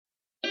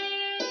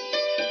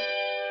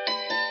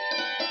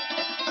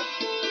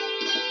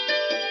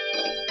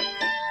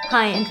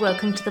Hi and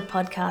welcome to the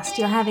podcast.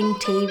 You're having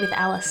tea with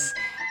Alice.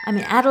 I'm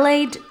in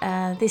Adelaide.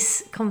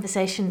 This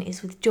conversation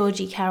is with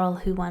Georgie Carroll,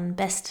 who won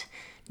Best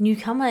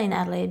Newcomer in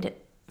Adelaide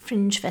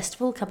Fringe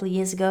Festival a couple of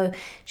years ago.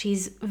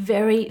 She's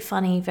very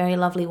funny, very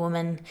lovely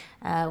woman.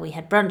 We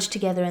had brunch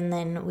together and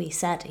then we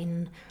sat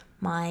in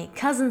my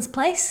cousin's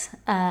place.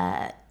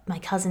 My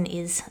cousin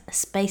is a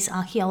space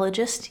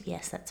archaeologist.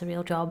 Yes, that's a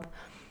real job.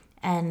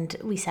 And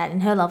we sat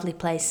in her lovely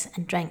place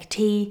and drank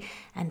tea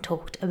and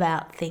talked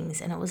about things,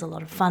 and it was a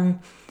lot of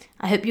fun.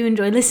 I hope you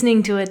enjoyed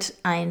listening to it.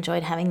 I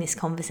enjoyed having this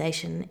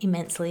conversation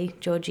immensely.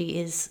 Georgie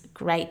is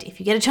great. If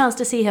you get a chance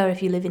to see her,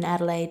 if you live in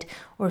Adelaide,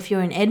 or if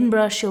you're in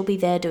Edinburgh, she'll be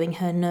there doing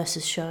her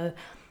nurses show,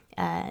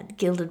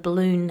 Gilded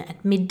Balloon,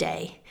 at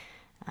midday.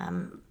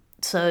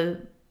 So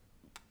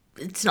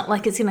it's not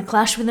like it's going to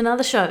clash with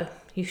another show.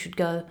 You should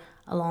go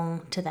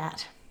along to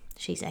that.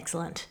 She's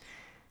excellent.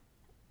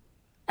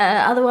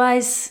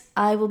 Otherwise,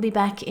 I will be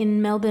back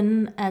in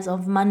Melbourne as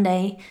of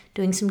Monday,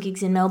 doing some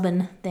gigs in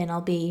Melbourne. Then I'll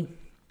be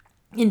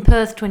in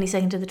Perth,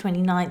 22nd to the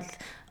 29th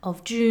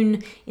of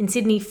June, in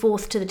Sydney,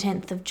 4th to the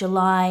 10th of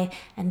July,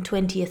 and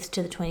 20th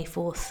to the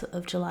 24th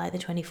of July, the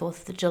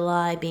 24th of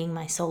July being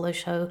my solo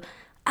show.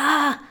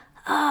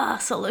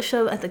 Solo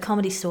show at the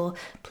Comedy Store.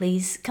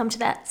 Please come to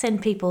that,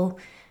 send people.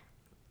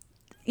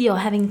 You're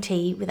having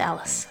tea with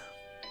Alice.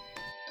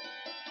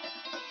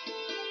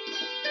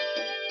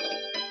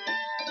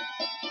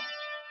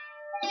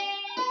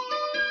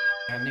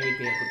 I knew he'd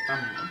be a good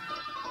family man.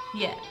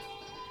 Yeah.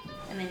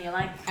 And then you're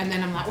like... And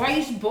then I'm like, why are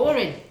you so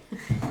boring?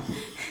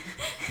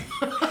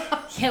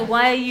 Yeah,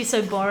 why are you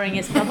so boring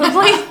is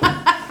probably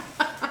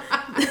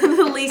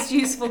the least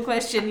useful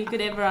question you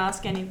could ever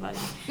ask anybody.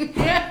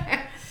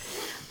 Yeah.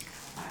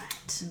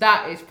 Alright.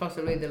 That is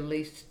possibly the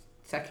least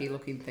tacky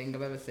looking thing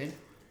I've ever seen.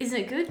 Isn't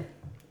it good?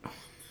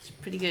 It's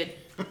pretty good.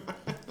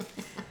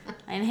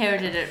 I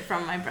inherited it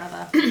from my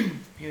brother.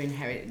 You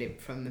inherited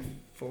it from the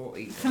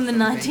 40s. From the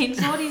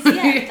 1940s,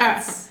 yeah. Yeah.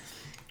 That's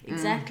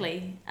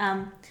exactly.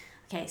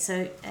 Okay,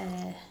 so...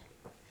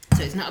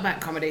 So it's not about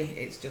comedy,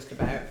 it's just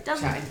about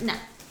chatting. No.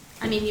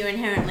 I mean, you're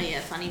inherently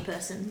a funny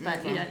person,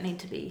 but you don't need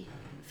to be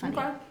funny.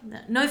 Okay.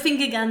 No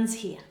finger guns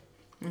here.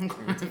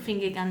 It's a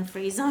finger gun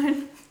free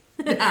zone.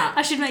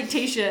 I should make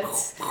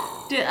t-shirts.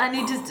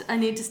 I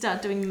need to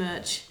start doing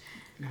merch.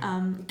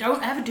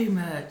 Don't ever do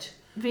merch.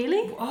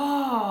 Really?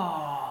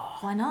 Oh.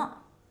 Why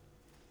not?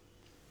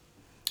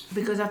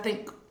 Because I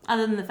think...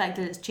 Other than the fact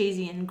that it's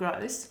cheesy and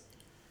gross.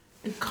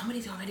 And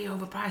comedy's already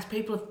overpriced.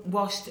 People have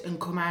washed and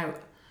come out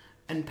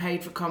and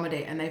paid for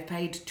comedy, and they've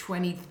paid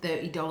 $20,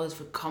 $30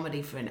 for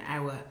comedy for an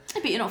hour.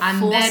 But you're not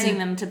forcing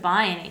them to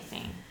buy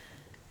anything.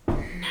 Nah,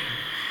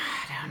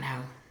 I don't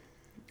know.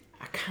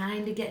 I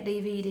kind of get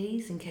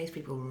DVDs in case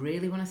people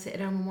really want to sit at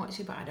home and watch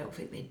it, but I don't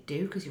think they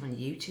do because you're on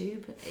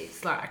YouTube.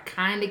 It's like I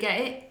kind of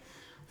get it,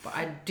 but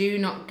I do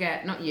not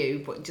get, not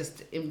you, but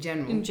just in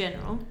general. In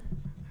general.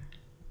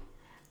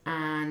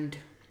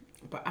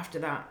 But after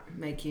that,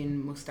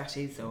 making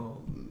moustaches or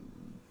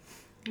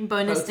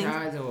bonus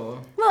things. Or...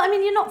 Well, I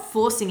mean, you're not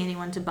forcing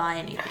anyone to buy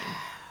anything.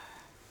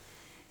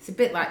 It's a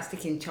bit like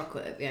sticking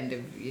chocolate at the end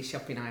of your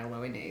shopping aisle,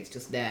 though, isn't it? It's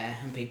just there,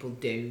 and people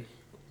do.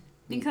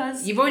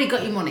 Because... You've already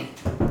got your money.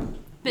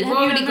 But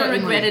have you ever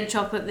regretted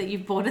chocolate that you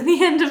bought at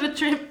the end of a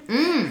trip?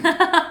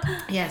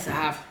 Yes, I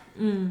have.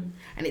 And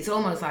it's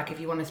almost like if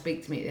you want to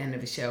speak to me at the end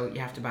of a show, you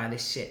have to buy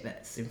this shit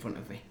that's in front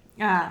of me.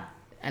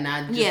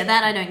 And yeah,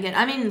 that I don't get.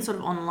 I mean, sort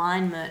of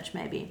online merch,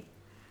 maybe.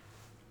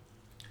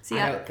 See,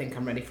 I don't think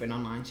I'm ready for an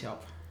online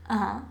shop.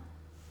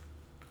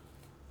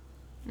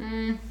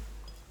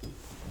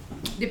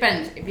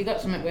 Depends. If you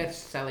got something worth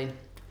selling.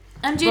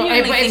 I'm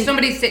genuinely but if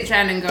somebody sits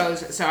down and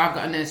goes, so I've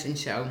got a nursing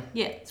show.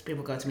 Yeah. So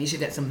people go to me, you should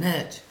get some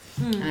merch.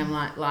 And I'm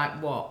like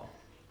what?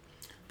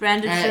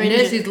 Branded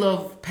syringes. Nurses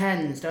love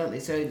pens, don't they?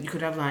 So you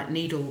could have like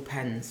needle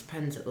pens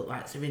that look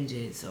like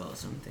syringes or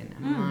something.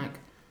 And I'm like...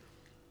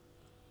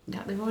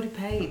 Yeah, they've already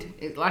paid.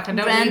 It's like I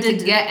don't need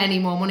to get any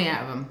more money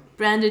out of them.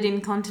 Branded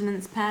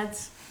incontinence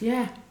pads.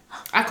 Yeah,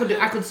 I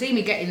could see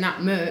me getting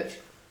that merch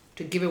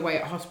to give away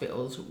at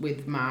hospitals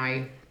with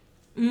my.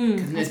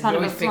 As part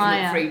of a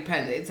flyer. Free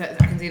pen.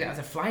 I can see that as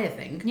a flyer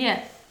thing.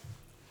 Yeah.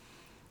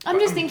 I'm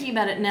just thinking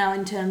about it now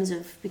in terms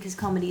of because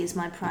comedy is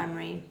my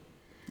primary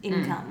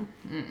income,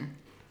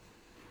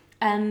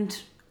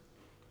 and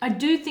I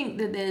do think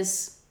that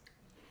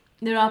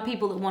there are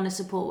people that want to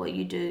support what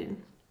you do.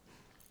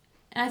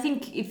 And I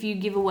think if you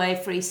give away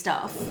free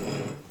stuff,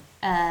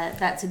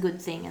 that's a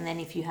good thing. And then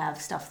if you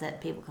have stuff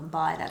that people can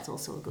buy, that's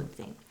also a good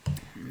thing.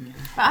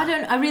 But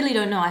I really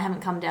don't know. I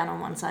haven't come down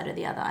on one side or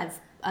the other.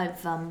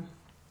 I'm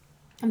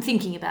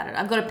thinking about it.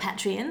 I've got a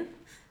Patreon,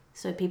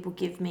 so people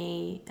give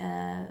me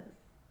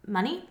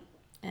money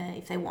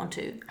if they want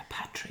to. A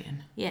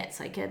Patreon? Yeah, it's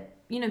like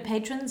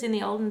patrons in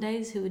the olden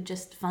days who would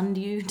just fund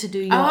you to do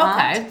your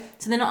art.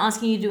 So they're not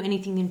asking you to do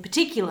anything in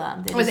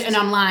particular. Or is it an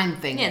online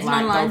thing? Yeah, it's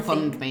like an online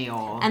GoFundMe thing.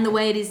 or... And the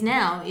way it is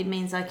now, it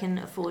means I can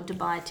afford to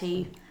buy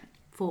tea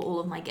for all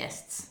of my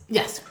guests.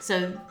 Yes.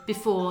 So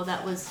before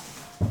that was...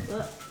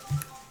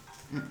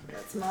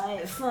 That's my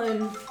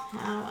phone.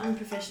 How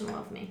unprofessional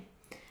of me.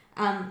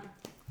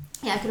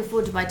 Yeah, I could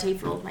afford to buy tea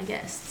for all of my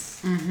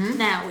guests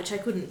now, which I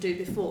couldn't do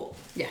before.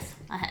 Yes.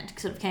 I had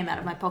sort of came out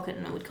of my pocket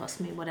and it would cost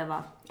me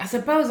whatever. I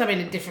suppose I'm in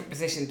a different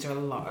position to a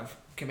lot of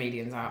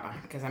comedians, aren't I?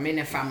 Because I'm in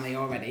a family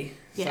already.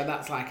 Yeah. So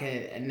that's like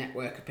a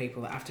network of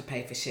people that have to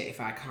pay for shit if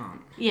I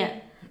can't. Yeah.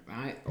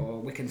 Right? Or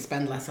we can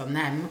spend less on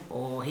them,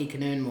 or he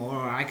can earn more,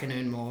 or I can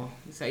earn more.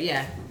 So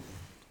yeah.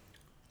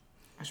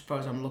 I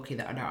suppose I'm lucky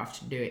that I don't have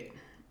to do it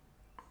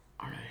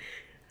on a...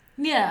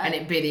 Yeah. And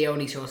it'd be the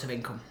only source of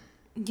income.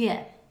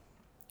 Yeah.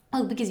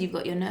 Oh, because you've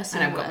got your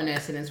nursing And I've got work. my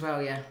nursing as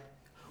well, yeah.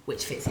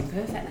 Which fits in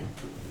perfectly.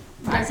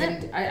 Does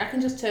it? I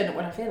can just turn up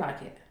when I feel like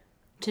it.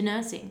 To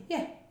nursing?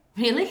 Yeah.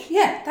 Really?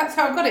 Yeah, that's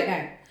how I've got it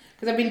now.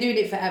 Because I've been doing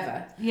it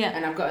forever. Yeah.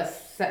 And I've got a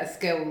set of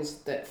skills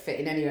that fit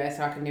in anywhere,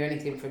 so I can do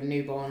anything from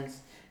newborns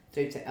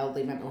through to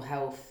elderly mental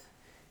health.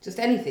 Just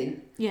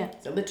anything. Yeah.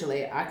 So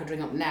literally, I could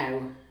ring up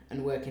now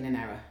and work in an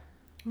hour.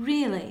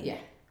 Really? Yeah.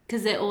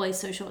 Because they're always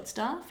so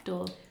short-staffed,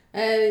 or?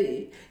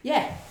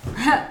 Yeah.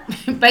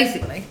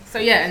 Basically. So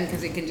yeah, and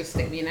because it can just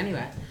stick me in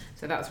anywhere.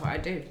 So that's what I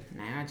do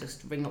now. I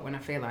just ring up when I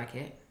feel like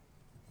it.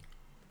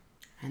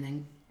 And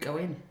then go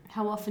in.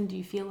 How often do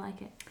you feel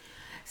like it?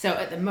 So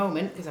at the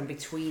moment, because I'm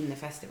between the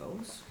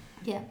festivals,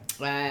 Yeah.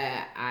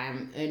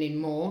 I'm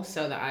earning more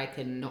so that I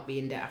can not be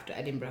in debt after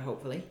Edinburgh,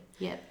 hopefully.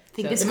 Yeah.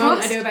 So Fingers at the moment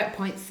crossed. I do about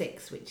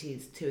 0.6, which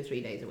is 2 or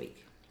 3 days a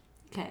week.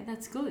 Okay,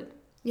 that's good.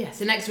 Yeah,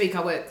 so next week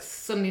I work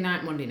Sunday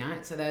night, Monday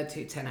night, so they're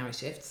 2 10-hour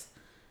shifts.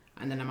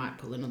 And then I might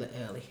pull another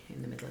early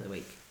in the middle of the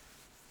week.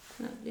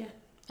 Yeah.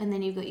 And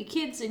then you've got your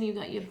kids and you've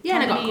got your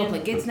Yeah, and I got a comedy couple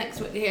of gigs next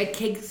week.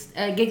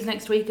 Yeah, gigs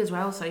next week as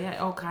well. So yeah, it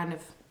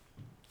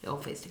all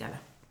fits together.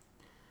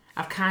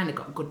 I've kind of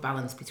got a good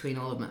balance between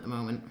all of them at the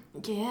moment.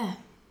 Yeah.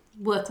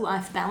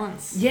 Work-life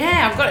balance.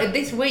 Yeah, I've got it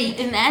this week.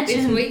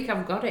 Imagine. This week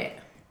I've got it.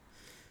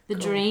 The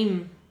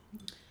dream.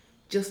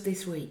 Just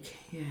this week,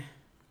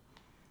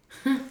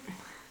 yeah.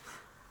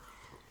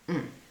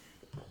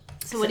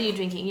 So what are you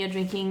drinking? You're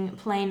drinking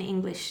plain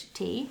English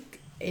tea.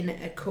 In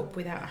a cup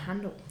without a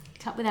handle.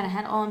 Cup without a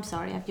handle. Oh, I'm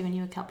sorry. I've given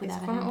you a cup without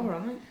It's a quite handle.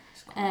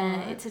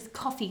 alright. It's a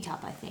coffee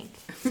cup, I think.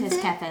 It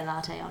says cafe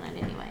latte on it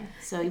anyway.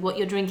 So what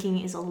you're drinking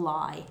is a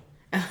lie.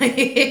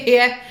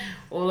 Yeah,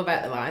 all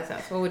about the lies.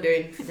 That's what we're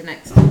doing for the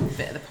next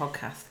bit of the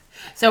podcast.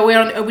 So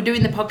are we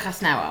doing the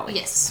podcast now, are we?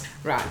 Yes.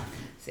 Right.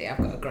 See, I've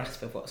got a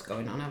grasp of what's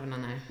going on, haven't I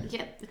now?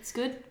 Yep, it's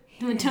good.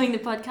 We're doing the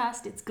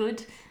podcast. It's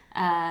good.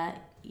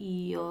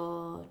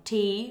 Your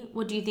tea.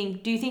 What do you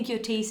think? Do you think your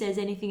tea says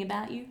anything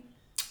about you?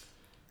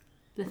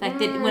 The fact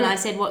that when I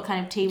said what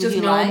kind of tea would Just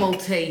you like, normal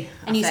tea.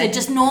 and you said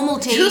just normal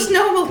tea. Just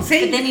normal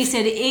tea. But then you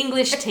said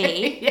English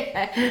tea.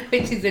 Yeah,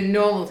 which is a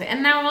normal tea.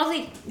 And now I'm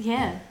Aussie.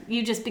 Yeah,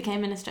 you just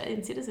became an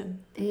Australian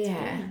citizen.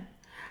 Yeah.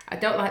 I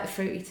don't like the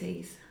fruity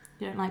teas.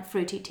 You don't like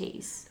fruity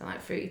teas. I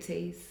like fruity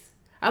teas.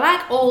 I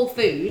like all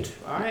food,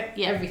 right?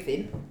 Yeah.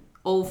 Everything.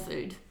 All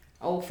food.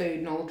 All food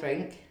and all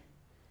drink.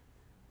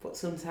 But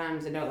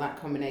sometimes I don't like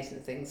combination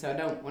of things, so I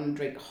don't want to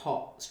drink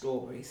hot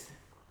strawberries.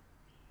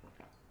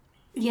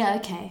 Yeah,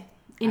 okay.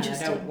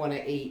 Interesting. And I don't want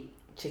to eat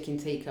chicken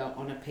tikka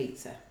on a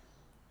pizza.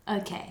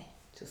 Okay.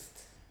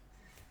 Just...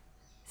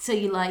 So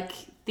you like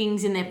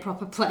things in their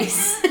proper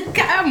place.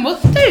 I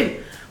must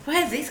do.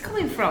 Where's this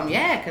coming from?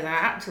 Yeah, because I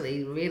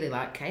actually really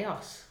like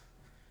chaos.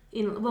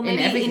 Maybe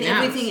in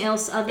everything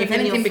else other if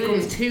than your anything food.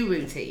 becomes too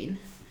routine,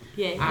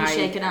 yeah, you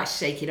shake it up. I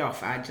shake it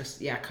off. I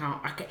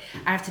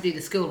have to do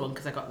the school run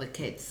because I got the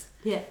kids.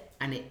 Yeah.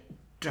 And it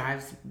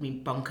drives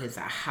me bonkers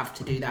that I have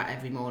to do that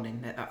every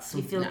morning. That's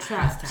something that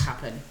trapped. has to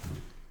happen.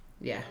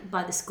 Yeah.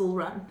 By the school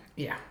run.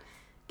 Yeah.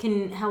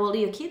 How old are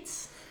your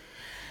kids?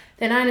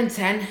 They're 9 and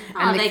 10.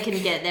 And they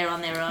can get there on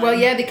their own. Well,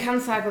 yeah, they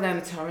can cycle down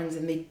the Torrens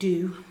and they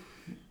do.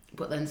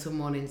 But then some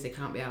mornings they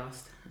can't be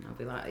arsed. And I'll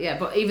be like, yeah,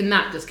 but even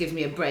that just gives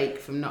me a break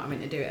from not having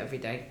to do it every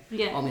day.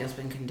 Yeah. Or my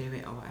husband can do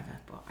it or whatever.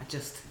 But I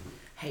just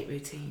hate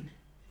routine.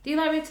 Do you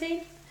like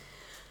routine?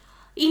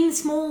 In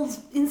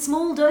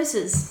small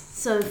doses.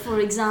 So, for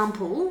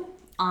example,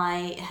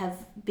 I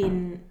have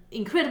been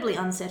incredibly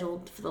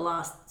unsettled for the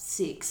last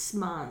 6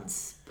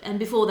 months. And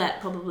before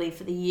that, probably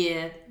for the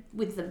year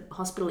with the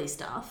hospital-y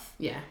stuff.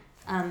 Yeah.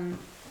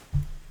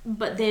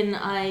 But then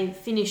I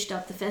finished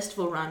up the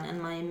festival run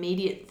and my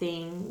immediate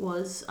thing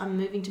was I'm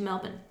moving to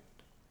Melbourne.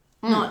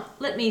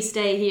 Not let me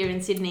stay here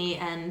in Sydney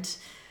and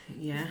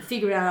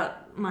figure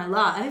out my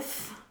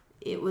life.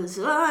 It was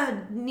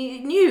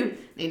new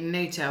A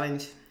new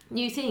challenge.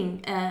 new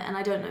thing. And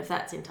I don't know if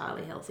that's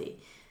entirely healthy.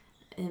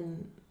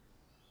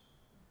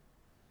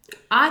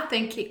 I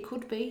think it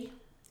could be.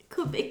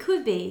 It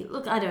could be.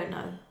 Look, I don't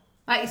know.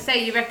 Like you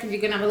say, you reckon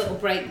you're going to have a little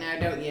break now,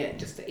 don't you?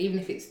 Just even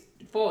if it's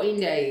 14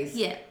 days.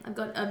 Yeah, I've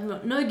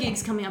got no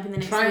gigs coming up in the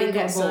next Try and week or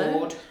get so.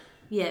 bored.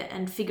 Yeah,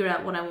 and figure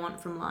out what I want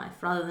from life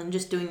rather than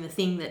just doing the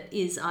thing that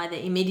is either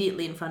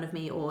immediately in front of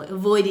me or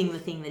avoiding the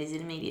thing that is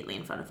immediately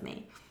in front of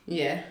me.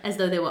 Yeah. As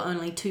though there were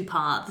only 2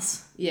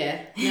 paths.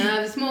 Yeah. No,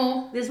 there's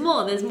more.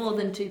 There's more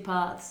than 2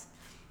 paths.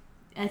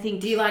 I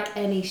think. Do you like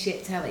any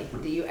shit telly?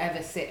 Do you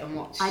ever sit and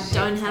watch I shit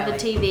don't have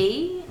telly? a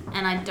TV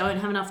and I don't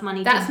have enough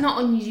money That's to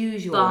not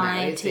unusual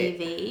buy now, is it?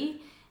 TV.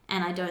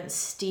 and I don't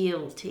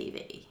steal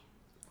TV.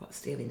 What's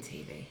stealing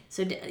TV?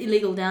 So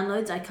illegal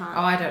downloads, I can't.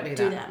 Oh, I don't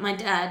do that. My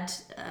dad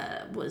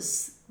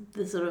was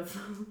the sort of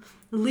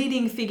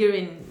leading figure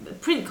in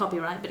print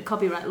copyright, but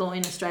copyright law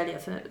in Australia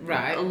for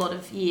a lot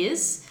of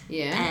years.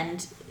 Yeah.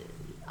 And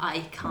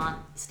I can't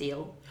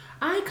steal.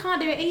 I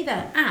can't do it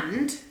either.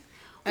 And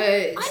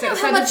I know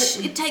how much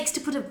it takes to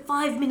put a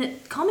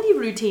 5-minute comedy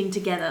routine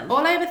together.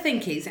 All I ever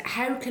think is,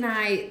 how can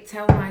I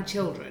tell my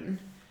children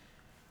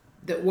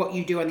that what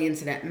you do on the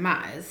internet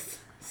matters?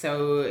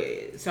 So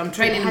I'm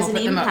training them up at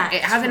the moment.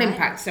 It has an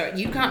impact. So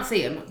you can't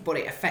see them, but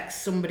it affects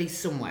somebody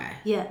somewhere.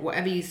 Yeah.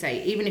 Whatever you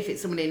say, even if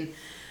it's someone in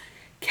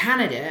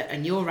Canada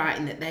and you're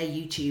writing that their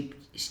YouTube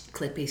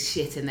clip is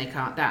shit and they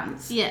can't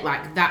dance. Yeah.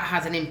 Like, that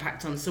has an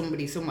impact on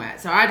somebody somewhere.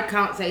 So I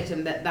can't say to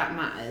them that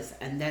matters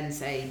and then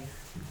say,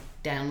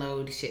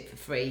 download shit for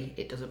free.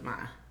 It doesn't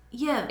matter.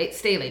 Yeah. It's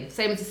stealing.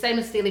 Same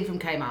as stealing from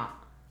Kmart.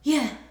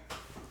 Yeah.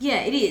 Yeah,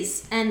 it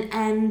is.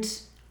 And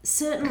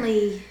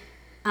certainly,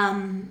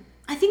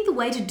 I think the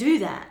way to do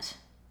that,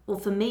 well,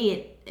 for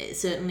me, it's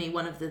certainly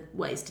one of the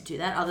ways to do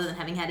that, other than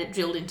having had it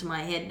drilled into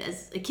my head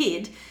as a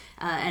kid,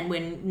 and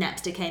when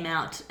Napster came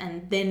out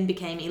and then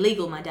became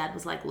illegal, my dad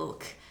was like,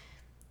 look,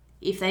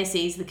 if they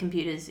seize the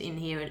computers in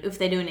here, if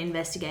they do an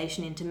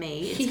investigation into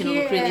me, it's going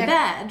to look really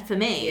bad for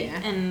me.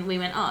 Yeah. And we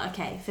went, oh,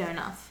 okay, fair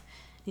enough.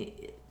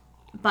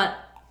 But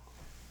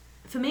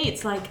for me,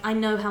 it's like, I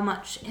know how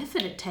much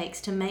effort it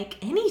takes to make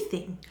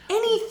anything,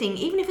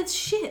 even if it's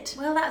shit.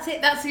 Well, that's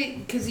it,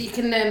 because you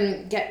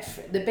can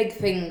get, the big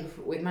thing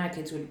with my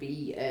kids would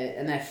be,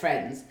 and their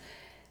friends,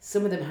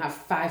 some of them have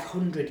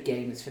 500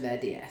 games for their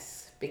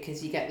DS,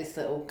 because you get this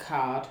little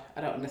card,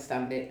 I don't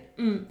understand it,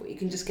 but you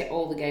can just get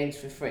all the games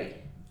for free.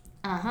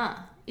 Uh-huh.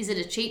 Is it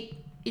a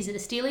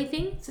steely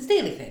thing? It's a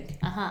steely thing.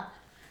 Uh-huh.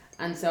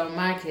 And so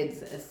my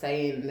kids are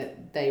saying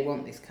that they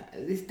want this card.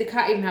 They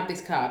can't even have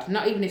this card.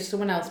 Not even if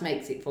someone else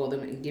makes it for them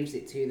and gives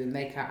it to them,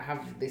 they can't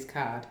have this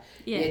card.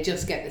 Yeah. You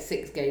just get the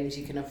 6 games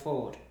you can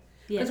afford.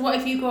 Yeah. Because what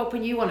if you go up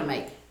and you want to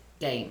make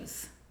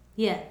games?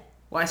 Yeah.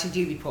 Why should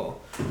you be poor?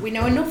 We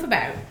know enough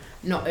about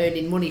not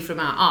earning money from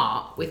our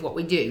art with what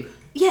we do.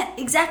 Yeah,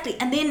 exactly.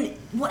 And then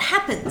what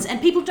happens,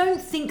 and people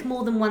don't think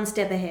more than one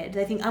step ahead.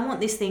 They think, I want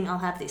this thing, I'll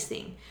have this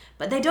thing.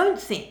 But they don't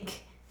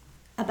think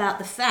about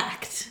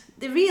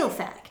the real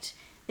fact,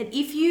 that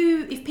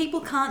if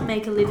people can't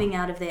make a living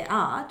out of their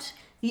art,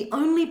 the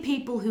only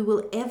people who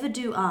will ever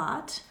do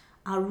art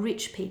are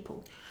rich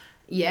people.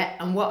 Yeah,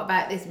 and what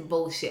about this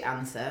bullshit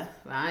answer,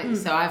 right?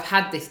 So I've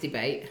had this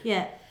debate.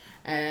 Yeah.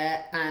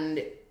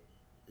 And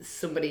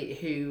somebody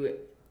who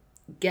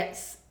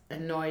gets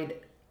annoyed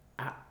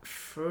at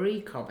free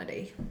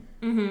comedy,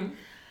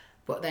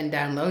 but then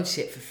downloads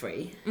shit for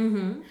free,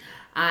 and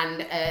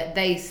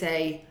they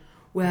say,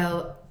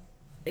 well,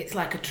 it's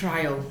like a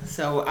trial,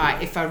 so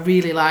if I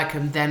really like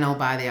them, then I'll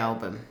buy the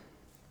album.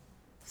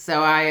 So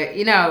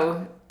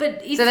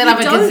But if so they'll have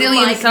a don't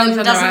gazillion like songs them,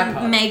 on their doesn't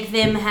iPod. make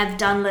them have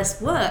done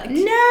less work.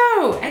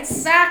 No,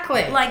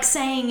 exactly. Like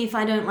saying, if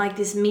I don't like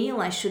this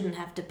meal, I shouldn't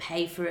have to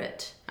pay for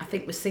it. I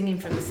think we're singing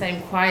from the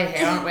same choir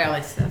here, aren't we,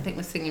 Alice? I think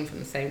we're singing from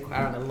the same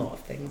choir on a lot of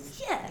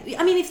things. Yeah,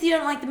 I mean, if you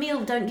don't like the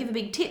meal, don't give a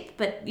big tip,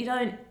 but you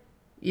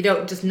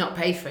don't just not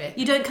pay for it.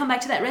 You don't come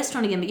back to that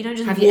restaurant again, but you don't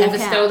just Have walk you ever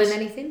out. stolen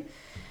anything?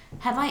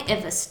 Have I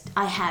ever?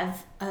 I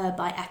have,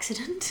 by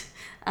accident.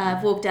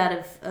 I've walked out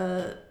of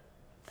a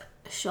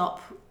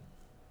shop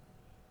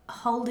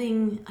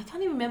holding, I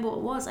can't even remember what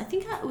it was. I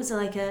think it was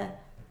like a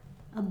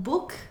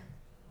book,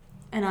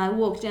 and I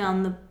walked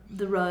down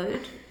the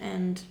road,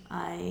 and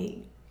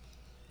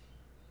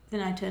then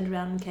I turned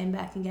around and came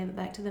back and gave it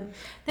back to them.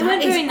 They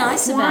weren't very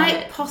nice about it.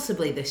 Quite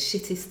possibly the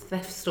shittest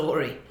theft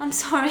story. I'm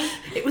sorry.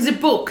 It was a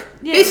book.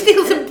 Yeah. Who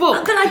steals a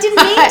book? But I didn't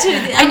mean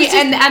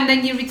to. and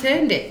then you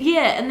returned it.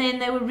 Yeah, and then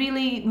they were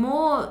really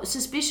more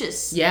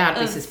suspicious. Yeah,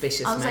 I'd be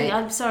suspicious, I was mate. like,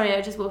 I'm sorry, I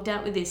just walked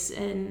out with this.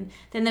 And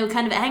then they were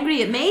kind of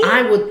angry at me.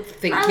 I would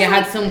think I was you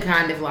had like- some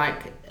kind of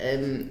like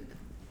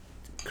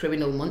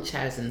criminal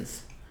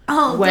Munchausen's.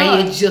 Oh, where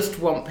God. you just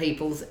want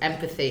people's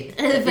empathy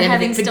For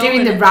having for stolen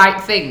doing the it. right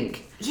thing,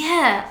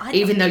 Yeah.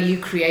 even though you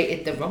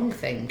created the wrong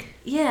thing.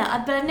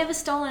 Yeah, but I've never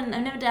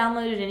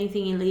downloaded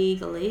anything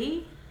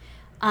illegally.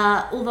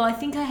 Although I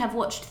think I have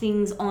watched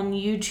things on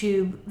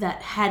YouTube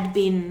that had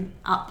been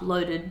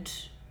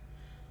uploaded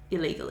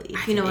illegally,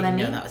 if you know what I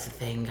mean. I that was a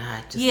thing.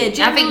 I think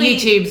generally-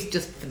 YouTube's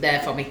just there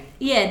for me.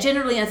 Yeah,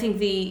 generally I think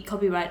the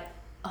copyright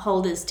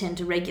holders tend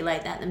to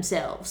regulate that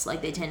themselves.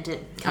 Like, they tend to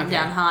come Okay.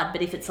 down hard,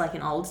 but if it's like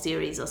an old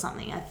series or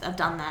something, I've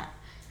done that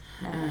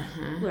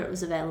where it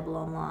was available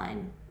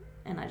online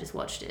and I just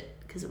watched it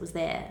because it was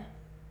there.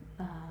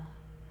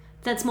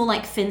 That's more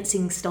like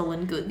fencing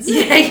stolen goods.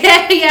 Yeah,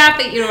 I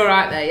think you're all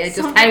right there. Yeah, just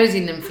Someone-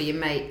 housing them for your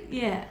mate.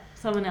 Yeah,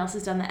 someone else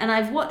has done that. And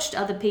I've watched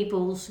other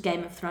people's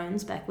Game of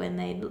Thrones back when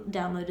they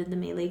downloaded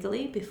them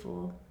illegally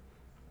before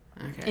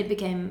Okay. it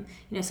became,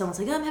 someone's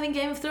like, oh, I'm having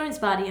Game of Thrones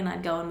party, and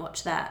I'd go and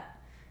watch that.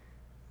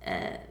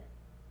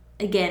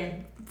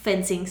 Again,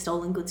 fencing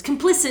stolen goods.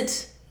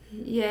 Complicit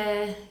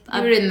Yeah,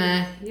 you were in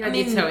there. You had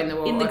your toe in the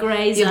water. In the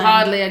grey You're zone.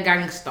 hardly a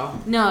gangster.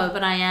 No,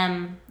 but I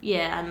am.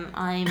 Yeah,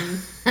 I'm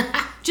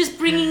just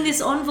bringing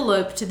this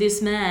envelope to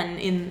this man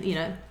in,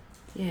 Yeah.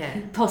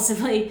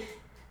 possibly.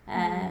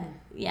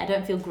 Yeah, I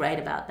don't feel great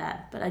about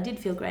that, but I did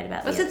feel great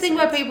about. What's the thing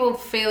where people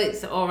feel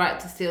it's all right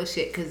to steal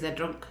shit because they're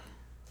drunk?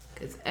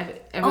 Because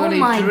everyone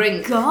who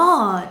drinks. Oh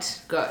my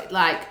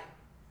god!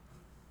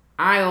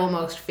 I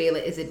almost feel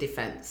it as a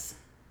defence.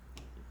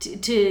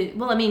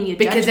 Well, I mean, your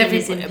because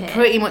judgment is impaired.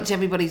 pretty much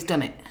everybody's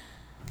done it.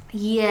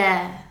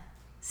 Yeah.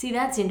 See,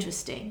 that's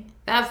interesting.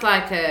 That's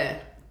like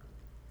it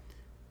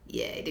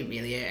didn't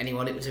really hurt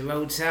anyone. It was a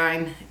road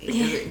sign.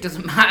 It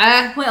doesn't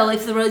matter. Well,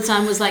 if the road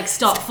sign was like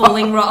 "Stop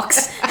falling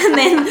rocks," and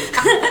then.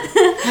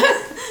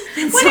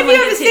 When have you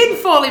ever seen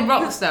falling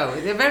rocks though?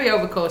 They're very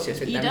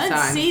overcautious with them signs. You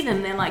don't see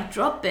them. They're like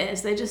drop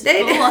bears. They just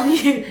fall on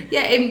you.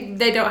 Yeah,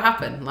 they don't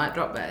happen like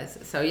drop bears.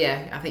 So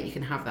yeah, I think you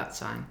can have that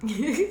sign.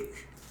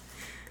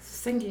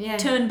 Thinking, yeah.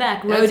 Turn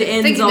back, road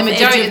ends thinking off the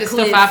majority edge of the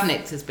cliff. stuff I've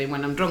nicked has been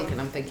when I'm drunk,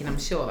 and I'm thinking, I'm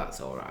sure that's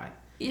all right.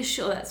 You're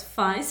sure that's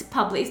fine? It's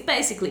public. It's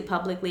basically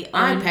publicly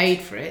I owned.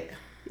 paid for it.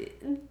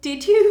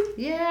 Did you?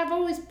 Yeah, I've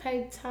always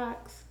paid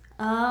tax.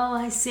 Oh,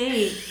 I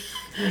see.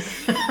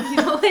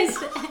 You always.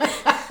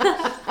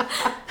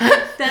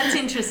 That's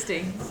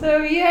interesting. So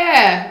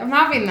yeah, I'm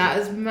having that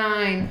as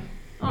mine.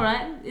 All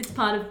right, it's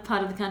part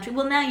of the country.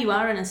 Well, now you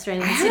are an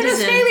Australian I'm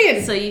citizen. an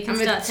Australian. So you can I'm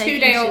start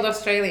taking. a 2-day-old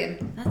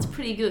Australian. That's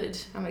pretty good.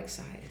 I'm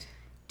excited.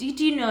 Did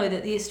you know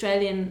that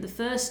the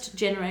first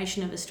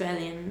generation of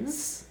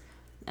Australians,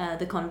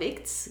 the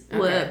convicts,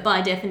 were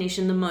by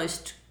definition the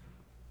most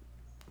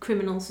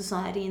criminal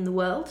society in the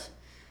world?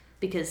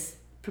 Because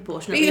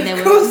proportionately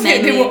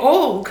they were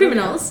all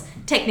criminals,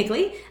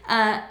 technically.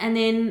 And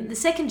then the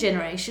second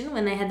generation,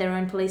 when they had their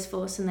own police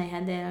force and they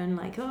had their own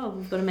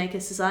we've got to make a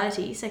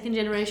society, second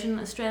generation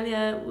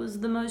Australia was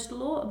the most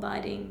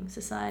law-abiding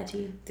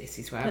society. This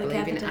is why I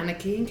believe in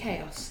anarchy and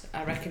chaos.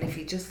 I reckon if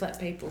you just let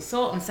people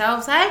sort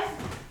themselves out,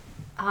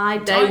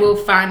 they will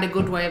find a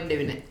good way of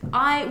doing it.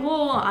 I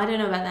don't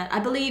know about that. I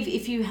believe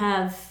if you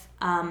have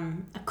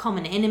a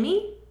common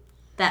enemy,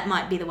 that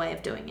might be the way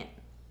of doing it.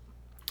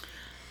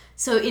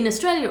 So in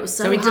Australia, it was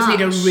so harsh. So we just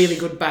need a really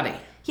good baddie.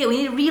 Yeah,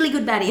 we need a really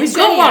good baddie. We've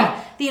got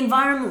one. The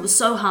environment was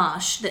so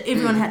harsh that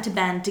everyone had to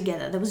band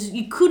together.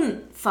 You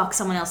couldn't fuck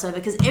someone else over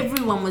because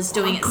everyone was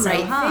doing it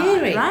so hard,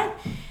 theory. right?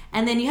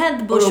 And then you had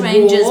the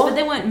bushrangers, but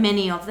there weren't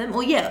many of them.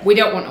 Or we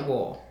don't want a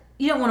war.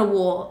 You don't want a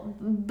war,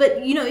 but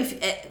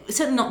if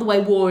certainly not the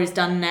way war is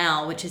done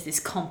now, which is this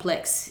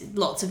complex,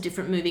 lots of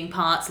different moving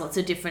parts, lots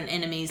of different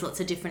enemies, lots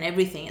of different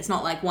everything. It's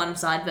not like one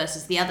side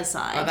versus the other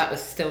side. Oh, that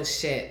was still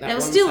shit. That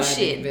was still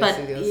shit, but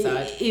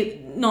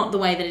not the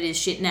way that it is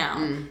shit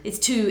now. It's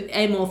too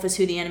amorphous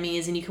who the enemy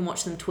is, and you can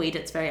watch them tweet.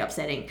 It's very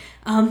upsetting.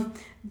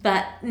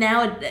 But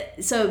now,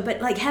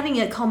 having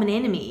a common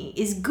enemy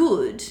is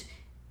good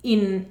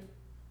in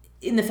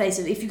the face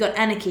of if you've got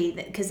anarchy,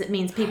 because it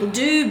means people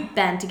do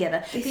band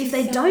together. But if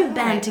they don't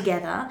band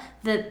together,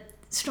 the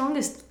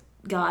strongest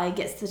guy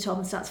gets to the top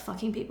and starts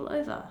fucking people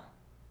over.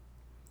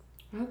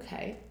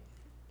 Okay.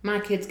 My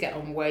kids get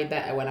on way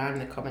better when I'm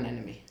the common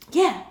enemy.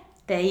 Yeah,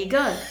 there you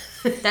go.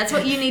 That's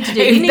what you need to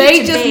do.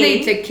 They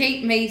need to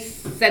keep me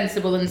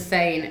sensible and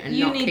sane and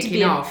not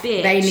kicking off.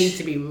 They need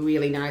to be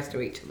really nice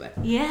to each other.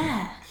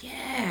 Yeah.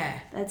 Yeah.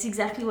 That's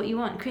exactly what you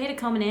want. Create a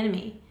common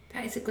enemy.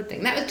 That is a good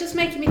thing. That was just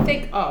making me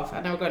think of, I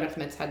know we're going off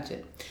on a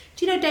tangent.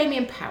 Do you know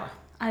Damien Power?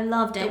 I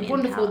love Damien Power. The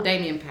wonderful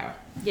Damien Power.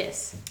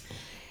 Yes.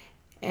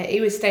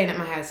 He was staying at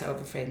my house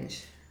over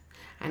Fringe.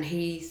 And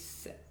he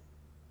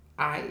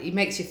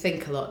makes you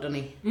think a lot,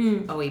 doesn't he?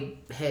 Oh, he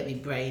hurt me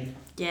brain.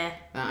 Yeah.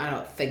 I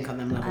don't think on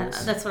them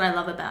levels. That's what I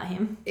love about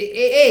him. It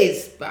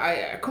is, but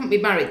I couldn't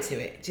be married to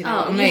it. Do you know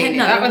what I mean?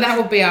 Yeah, no. That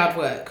would be hard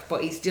work.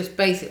 But he's just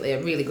basically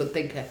a really good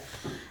thinker.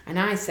 And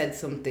I said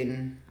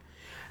something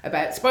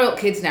about spoilt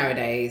kids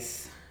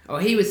nowadays, or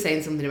he was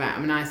saying something about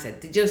them, and I said,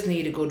 they just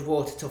need a good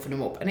war to toughen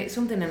them up. And it's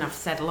something that I've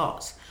said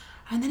lots.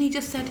 And then he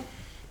just said,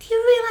 do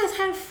you realise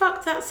how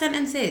fucked that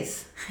sentence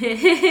is? And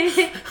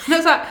I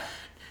was like,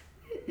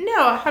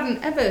 no, I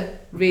hadn't ever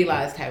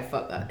realised how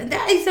fucked that. And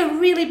that is a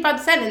really bad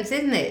sentence,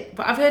 isn't it?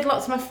 But I've heard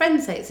lots of my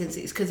friends say it since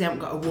it's because they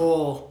haven't got a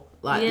war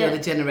like the other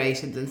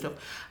generations and stuff.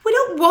 We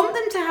don't want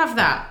them to have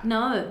that.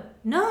 No.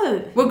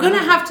 We're going to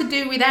have to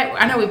do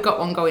without... I know we've got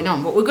one going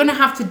on, but we're going to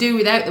have to do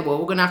without the war.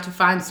 We're going to have to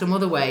find some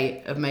other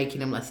way of making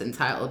them less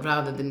entitled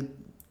rather than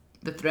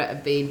the threat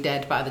of being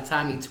dead by the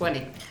time you're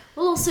 20.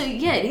 Well, also,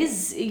 yeah, it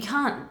is... You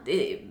can't...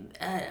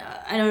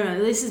 I don't know.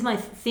 This is my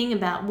thing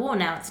about war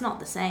now. It's not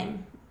the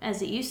same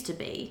as it used to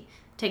be.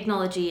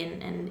 Technology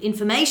and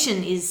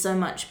information is so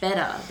much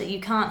better that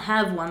you can't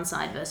have one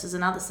side versus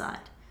another side.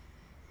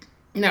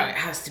 No, it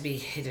has to be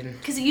hidden.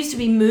 Because it used to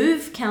be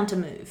move, counter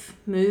move.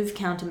 Move,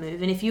 counter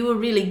move. And if you were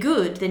really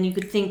good, then you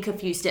could think a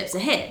few steps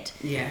ahead.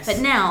 Yes. But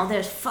now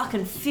there's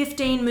fucking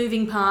 15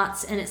 moving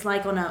parts and it's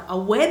like on a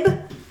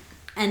web,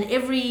 and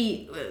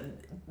every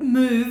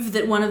move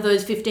that one of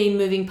those 15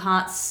 moving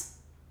parts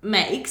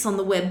makes on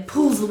the web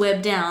pulls the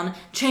web down,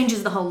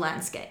 changes the whole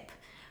landscape.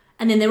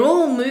 And then they're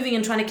all moving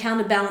and trying to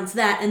counterbalance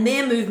that, and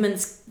their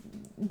movements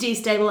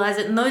destabilize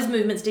it, and those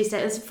movements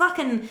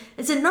destabilize.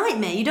 It's a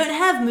nightmare. You don't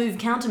have move,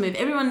 counter move.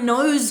 Everyone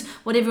knows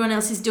what everyone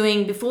else is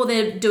doing before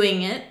they're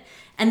doing it,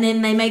 and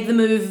then they make the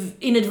move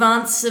in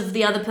advance of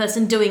the other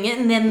person doing it,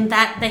 and then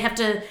that they have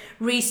to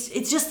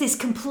it's just this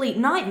complete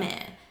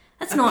nightmare.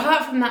 That's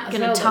Apart from that not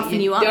going to toughen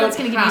you up. That's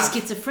going to give you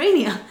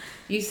schizophrenia.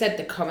 You said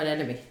the common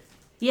enemy.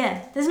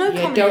 Yeah, there's no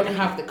common enemy. You don't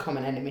have the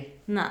common enemy.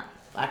 No.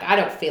 Like, I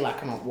don't feel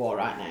like I'm at war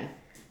right now.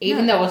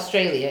 Even though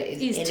Australia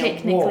is in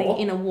technically a war.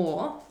 in a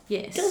war,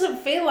 yes. It doesn't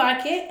feel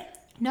like it.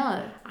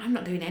 No. I'm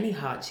not doing any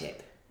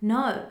hardship.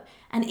 No.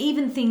 And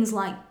even things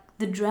like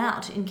the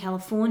drought in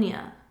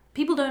California.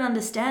 People don't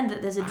understand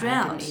that there's a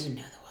drought. I didn't even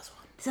know there was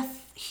one. There's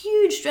a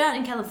huge drought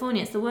in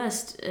California. It's the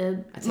worst,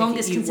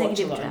 longest consecutive drought.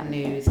 You watch a lot of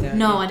news, don't you?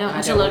 No, I don't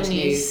watch a lot of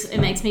news. It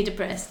makes me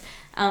depressed.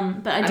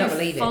 But I do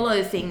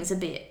follow things a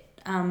bit.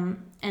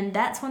 And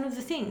that's one of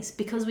the things,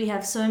 because we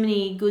have so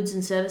many goods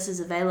and services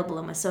available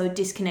and we're so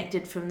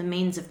disconnected from the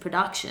means of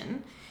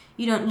production.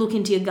 You don't look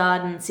into your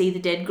garden, see the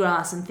dead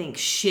grass and think,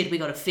 shit, we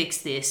got to fix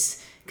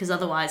this, because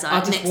otherwise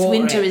next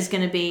winter is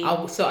going to be...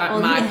 I'll sort out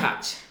my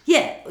patch.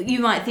 Yeah, you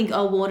might think,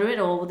 I'll water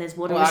it, or there's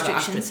water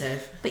restrictions.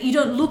 But you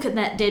don't look at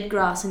that dead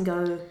grass and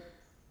go,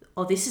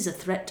 oh, this is a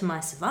threat to my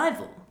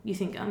survival. You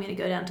think, I'm going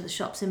to go down to the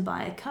shops and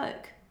buy a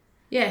Coke.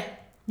 Yeah.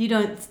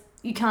 You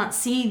can't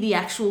see the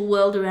actual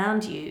world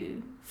around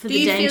you. Do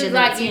you feel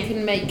like you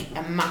can make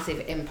a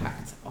massive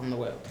impact on the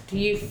world? Do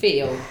you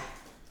feel...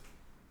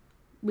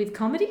 With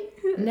comedy?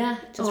 Nah,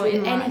 just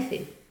with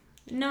anything.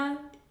 No.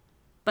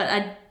 But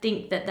I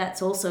think that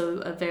that's also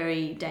a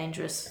very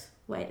dangerous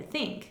way to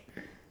think.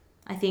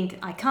 I think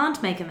I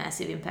can't make a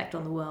massive impact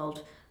on the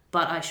world,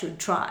 but I should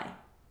try.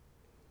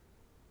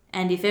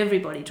 And if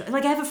everybody tries...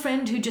 Like, I have a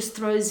friend who just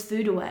throws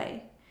food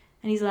away.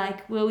 And he's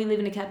like, well, we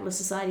live in a capitalist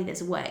society, there's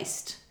a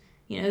waste.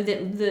 You know,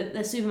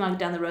 the supermarket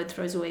down the road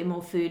throws away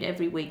more food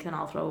every week than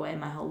I'll throw away in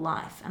my whole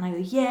life. And I go,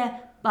 yeah,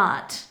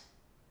 but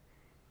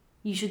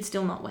you should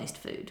still not waste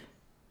food.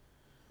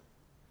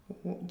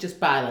 Just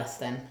buy less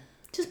then.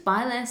 Just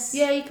buy less.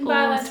 Yeah, you can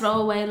buy less. Or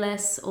throw away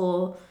less,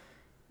 or,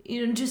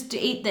 you know, just to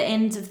eat the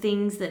ends of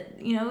things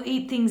that, you know,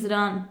 eat things that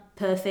aren't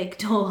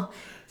perfect, or...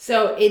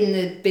 So in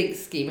the big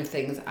scheme of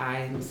things,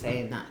 I'm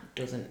saying that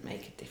doesn't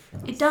make a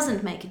difference. It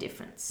doesn't make a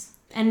difference.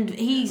 And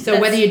So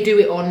whether you do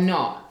it or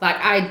not, like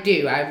I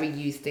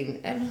reuse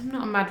things. I'm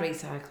not a mad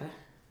recycler.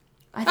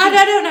 I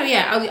don't know.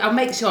 Yeah, I'll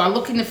make sure I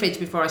look in the fridge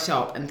before I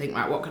shop and think,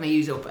 right, what can I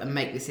use up and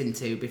make this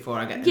into before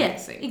I get the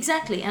next thing.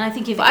 Exactly. And I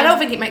think I don't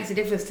think it makes a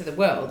difference to the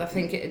world. I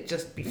think it'd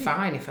just be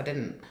fine if I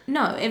didn't.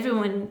 No,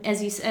 everyone,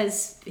 as he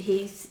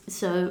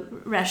so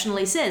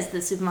rationally says,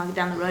 the supermarket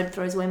down the road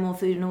throws away more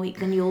food in a week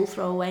than you'll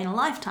throw away in a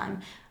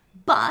lifetime.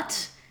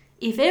 But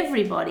if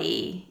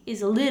everybody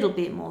is a little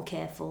bit more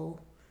careful,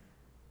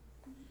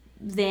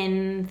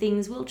 then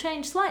things will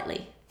change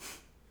slightly.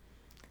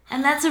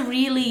 And that's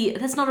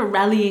not a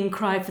rallying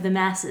cry for the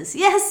masses.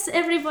 Yes,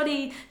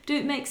 everybody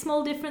do make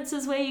small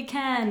differences where you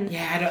can.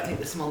 Yeah, I don't think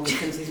the small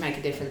differences make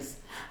a difference.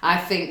 I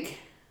think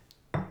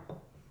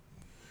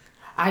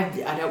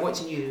I don't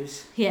watch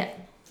news. Yeah.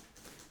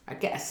 I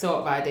get a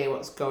sort of idea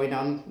what's going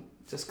on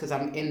just because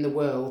I'm in the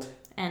world.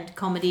 And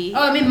comedy.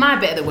 Oh, I'm in my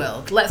bit of the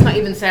world. Let's not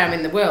even say I'm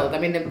in the world.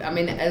 I'm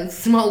in a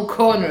small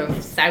corner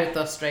of South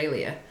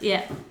Australia.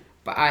 Yeah.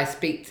 But I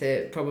speak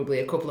to probably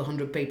a couple of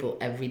hundred people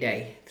every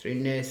day through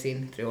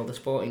nursing, through all the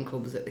sporting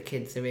clubs that the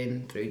kids are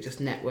in, through just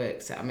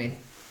networks that I'm in.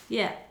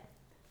 Yeah.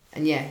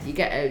 And yeah, you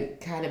get a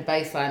kind of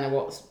baseline of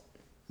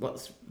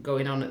what's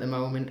going on at the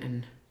moment,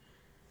 and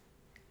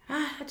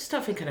I just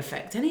don't think I'd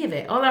affect any of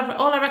it. All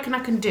I reckon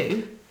I can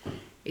do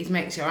is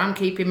make sure I'm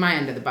keeping my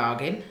end of the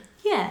bargain.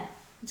 Yeah.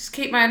 Just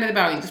keep my end of the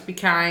bargain. Just be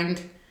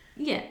kind.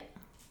 Yeah.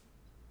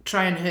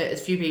 Try and hurt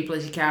as few people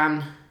as you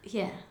can.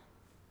 Yeah.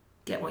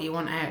 Get what you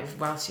want out of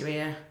whilst you're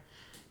here.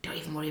 Don't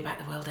even worry about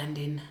the world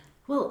ending.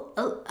 Well,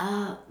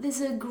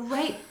 there's a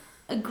great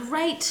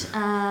comic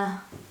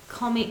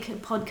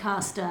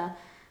podcaster,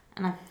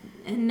 and her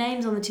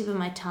name's on the tip of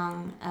my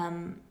tongue.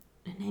 Her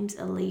name's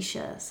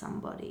Alicia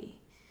somebody.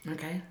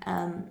 Okay.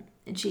 And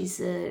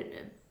she's a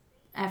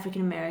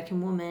African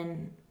American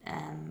woman.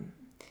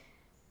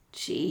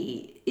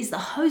 She is the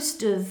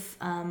host of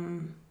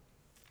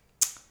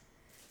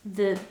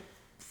the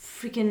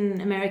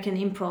freaking American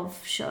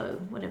improv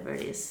show, whatever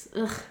it is.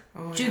 Ugh.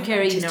 Oh, Drew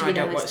Carey used to be I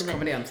don't host watch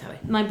comedy on telly.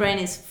 My brain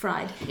is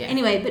fried. Yeah.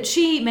 Anyway, but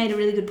she made a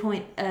really good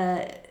point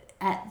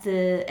at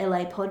the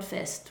LA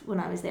Podfest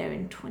when I was there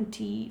in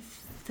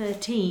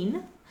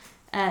 2013.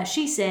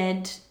 She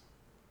said,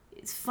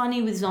 it's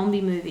funny with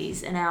zombie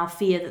movies and our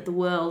fear that the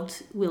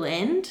world will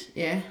end.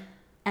 Yeah.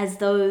 As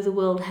though the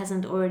world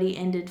hasn't already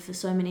ended for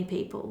so many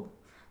people.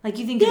 Like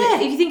you think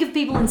if you think of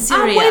people in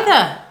Syria.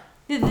 I'm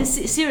with her.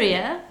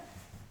 Syria,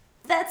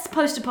 that's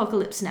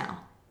post-apocalypse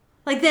now.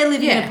 Like they're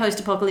living in a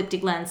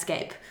post-apocalyptic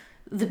landscape.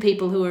 The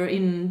people who are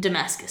in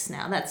Damascus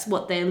now, that's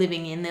what they're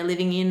living in. They're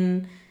living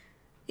in.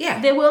 Yeah.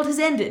 Their world has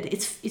ended.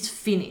 It's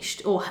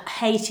finished. Or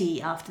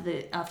Haiti after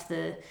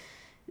the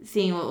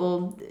thing,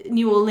 or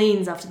New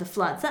Orleans after the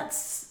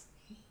floods.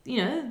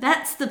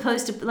 that's the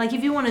poster. Like,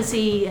 if you want to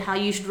see how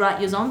you should write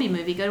your zombie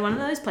movie, go to one of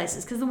those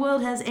places, because the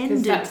world has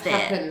ended that's there.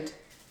 Happened.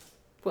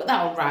 But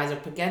that'll rise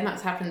up again.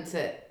 That's happened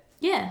to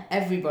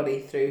everybody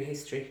through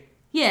history.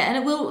 Yeah, and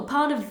it will.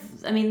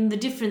 The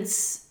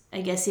difference, I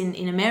guess,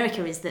 in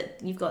America is that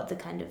you've got the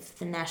kind of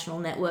the national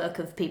network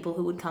of people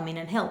who would come in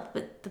and help,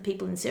 but the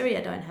people in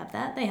Syria don't have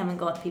that. They haven't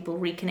got people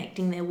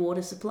reconnecting their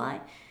water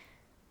supply.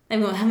 They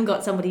haven't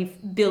got somebody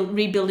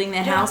rebuilding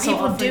their house.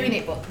 People doing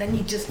it, but then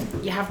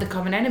you have the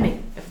common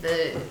enemy of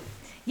the.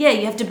 Yeah,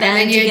 you have to band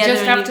together. And then you together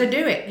just have to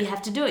do it. You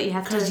have to do it. You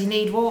have to. Because you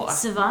need water.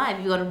 Survive.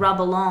 You've got to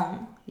rub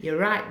along. You're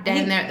right,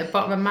 down there at the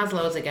bottom of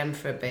Maslow's again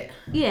for a bit.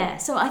 Yeah,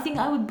 so I think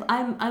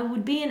I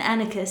would be an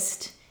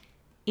anarchist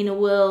in a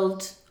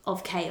world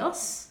of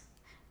chaos,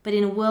 but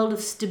in a world of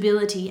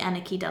stability,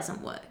 anarchy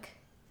doesn't work.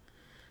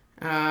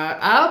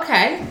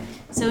 Okay.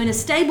 So in a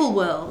stable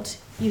world,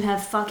 you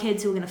have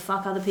fuckheads who are going to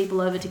fuck other people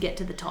over to get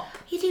to the top.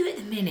 You do at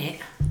the minute.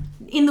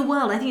 In the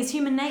world, I think it's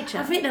human nature.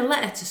 I've written a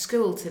letter to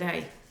school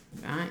today,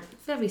 right?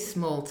 Very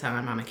small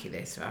time anarchy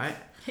this, right?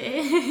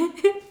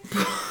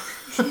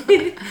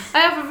 I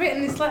have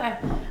written this letter.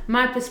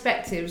 My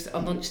perspectives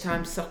on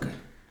lunchtime soccer.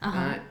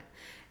 Right?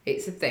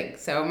 It's a thing.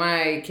 So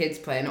my kids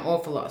play an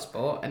awful lot of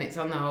sport, and it's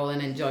on the whole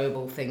an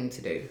enjoyable thing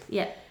to do.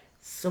 Yeah.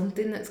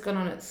 Something that's gone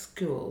on at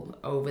school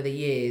over the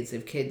years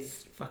of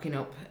kids fucking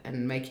up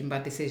and making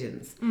bad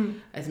decisions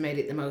has made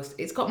it the most.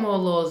 It's got more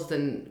laws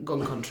than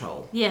gun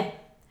control. Yeah.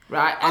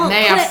 Right? And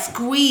they have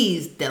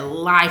squeezed the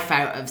life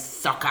out of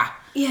soccer.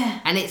 Yeah.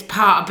 And it's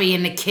part of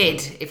being a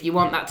kid, if you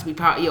want that to be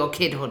part of your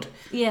kidhood.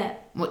 Yeah.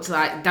 Much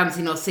like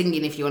dancing or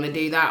singing, if you want to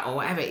do that or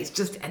whatever. It's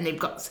just, and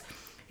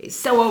it's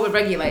so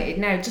over-regulated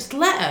now. Just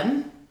let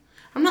them.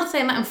 I'm not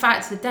saying let them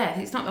fight to the death.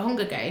 It's not the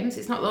Hunger Games.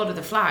 It's not Lord of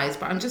the Flies.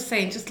 But I'm just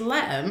saying just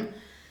let them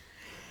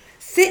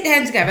sit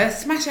down together,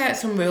 smash out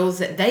some rules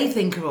that they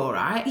think are all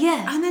right.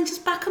 Yeah. And then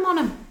just back them on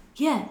them.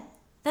 Yeah.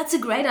 That's a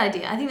great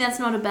idea. I think that's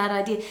not a bad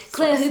idea.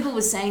 Claire Hooper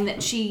was saying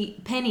that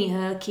Penny,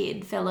 her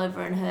kid, fell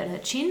over and hurt her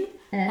chin.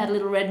 Had a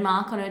little red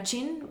mark on her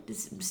chin,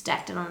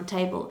 stacked it on a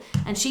table.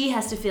 And she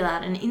has to fill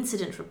out an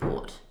incident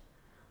report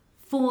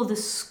for the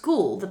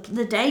school, the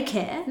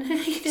daycare,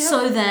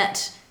 so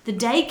that the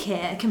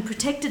daycare can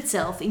protect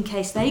itself in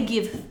case they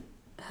give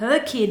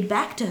her kid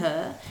back to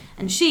her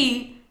and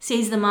she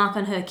sees the mark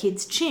on her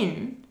kid's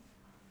chin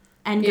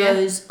and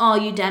goes, "Oh,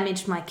 you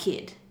damaged my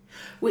kid."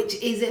 Which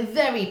is a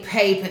very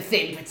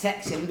paper-thin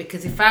protection,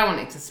 because if I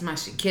wanted to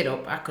smash a kid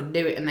up, I could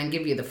do it and then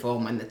give you the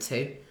form when they're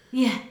 2.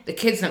 Yeah. The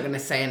kid's not going to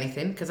say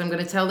anything, because I'm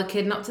going to tell the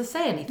kid not to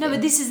say anything. No,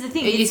 but this is the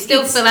thing. You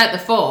still fill out the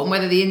form,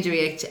 whether the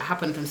injury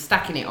happened from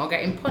stacking it or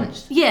getting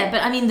punched. Yeah,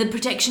 but I mean, the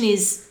protection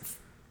is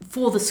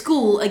for the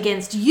school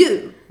against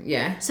you.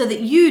 Yeah. So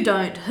that you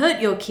don't hurt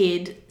your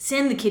kid,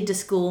 send the kid to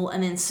school,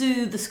 and then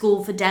sue the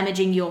school for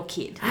damaging your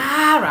kid.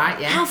 Ah, right,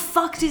 yeah. How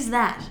fucked is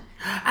that?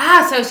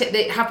 So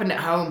it happened at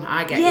home.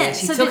 I get you.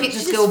 She took it to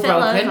school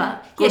broken.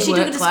 She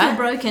took it to school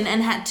broken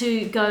and had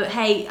to go,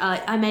 "Hey,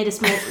 I made a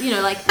small,"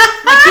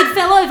 my kid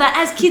fell over,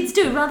 as kids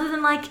do, rather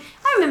than I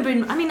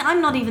remember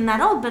I'm not even that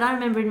old, but I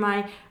remember in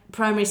my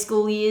primary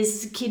school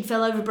years, a kid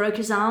fell over, broke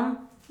his arm.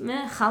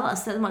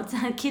 Khalas, that's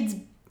how kids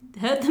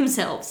hurt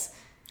themselves.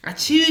 I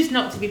choose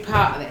not to be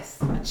part of this.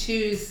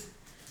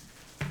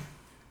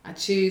 I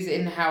choose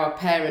in how I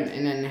parent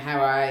and in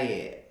how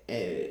I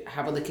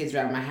have other kids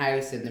around my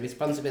house and the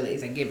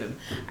responsibilities I give them.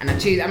 And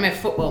I'm a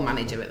football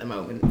manager at the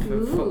moment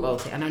for a football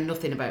team. I know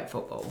nothing about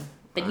football.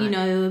 But you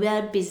know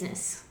about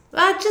business.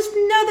 I just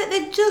know that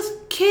they're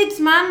just kids,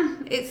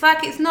 man. It's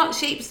it's not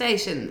sheep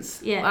stations.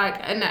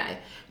 Yeah.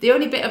 The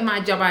only bit of my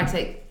job I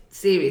take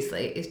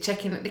seriously is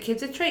checking that the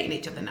kids are treating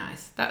each other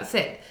nice. That's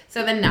it.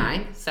 So they're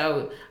 9,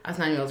 so as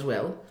 9-year-olds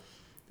will,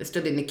 they're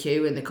stood in the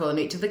queue and they're calling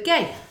each other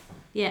gay.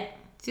 Yeah.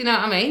 Do you know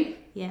what I mean?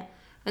 Yeah.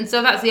 And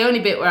so that's the only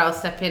bit where I'll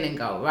step in and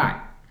go,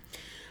 right,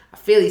 I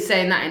feel he's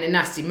saying that in a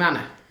nasty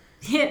manner.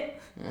 Yeah.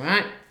 All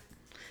right?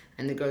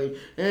 And they're going,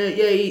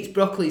 he eats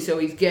broccoli, so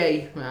he's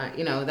gay. Right?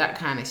 That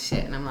kind of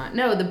shit. And I'm like,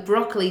 no, the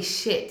broccoli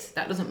shit,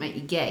 that doesn't make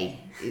you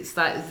gay. It's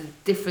there's a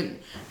different...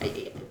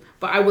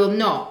 But I will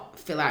not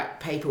fill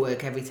out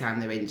paperwork every time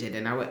they're injured.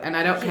 And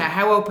I don't care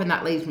how open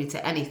that leaves me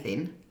to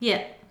anything.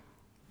 Yeah.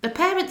 The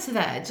parents are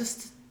there,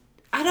 just...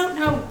 I don't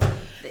know...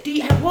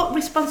 what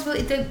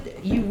responsibility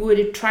you were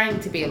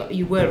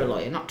a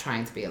lawyer, not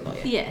trying to be a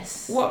lawyer.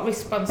 Yes. What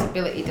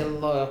responsibility do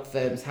law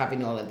firms have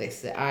in all of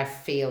this that I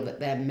feel that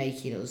they're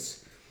making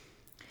us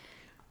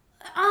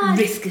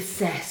risk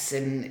assess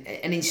and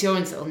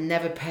insurance that will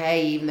never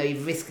pay even though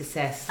you've risk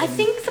assessed? I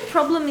think the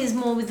problem is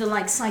more with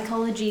the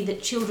psychology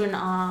that children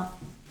are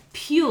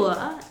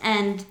pure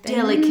and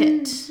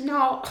delicate.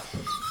 No.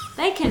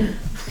 They can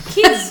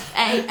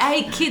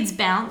kids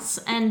bounce,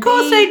 and of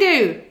course they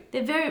do.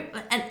 They're very,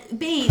 and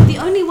the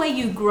only way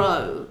you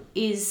grow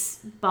is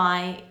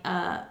by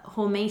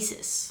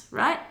hormesis,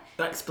 right?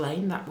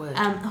 Explain that word.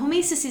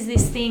 Hormesis is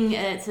this thing,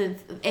 it's an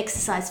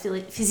exercise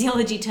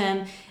physiology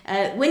term.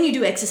 When you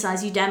do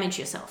exercise, you damage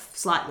yourself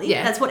slightly.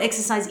 Yeah. That's what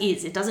exercise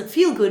is. It doesn't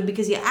feel good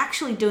because you're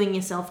actually doing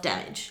yourself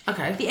damage.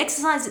 Okay. The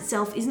exercise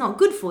itself is not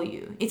good for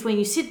you. It's when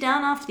you sit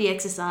down after the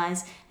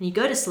exercise and you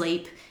go to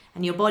sleep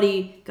and your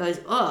body goes,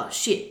 oh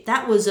shit,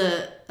 that was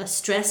a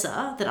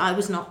stressor that I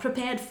was not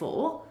prepared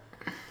for.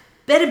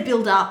 Better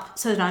build up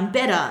so that I'm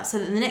better, so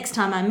that the next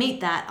time I meet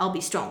that, I'll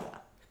be stronger.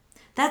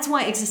 That's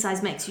why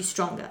exercise makes you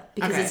stronger,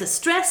 because it's a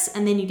stress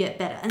and then you get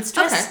better. And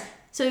stress,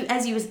 so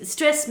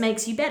stress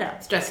makes you better.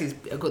 Stress is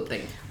a good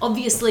thing.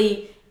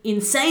 Obviously,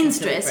 insane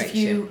stress, if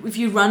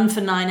you run for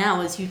 9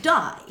 hours, you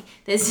die.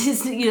 This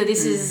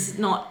is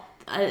not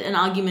an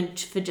argument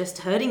for just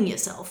hurting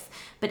yourself,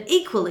 but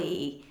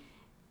equally,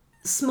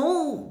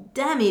 small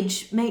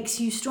damage makes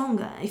you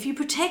stronger. If you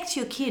protect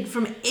your kid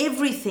from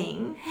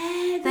everything,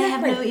 they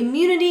have no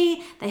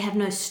immunity, they have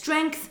no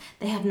strength,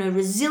 they have no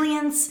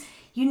resilience.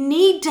 You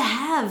need to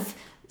have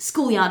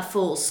schoolyard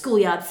falls,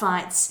 schoolyard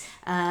fights.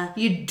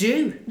 You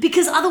do.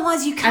 Because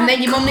otherwise you can't. And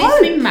then your mum needs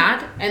to be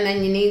mad, and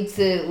then you need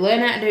to learn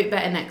how to do it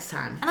better next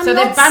time. So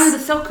they banned the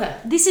soccer.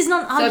 This is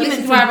not an argument. So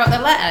this is why I wrote the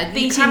letter.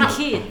 Beating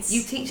kids.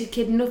 You teach a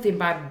kid nothing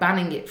by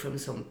banning it from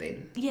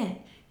something. Yeah.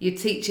 You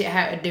teach it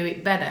how to do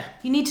it better.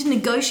 You need to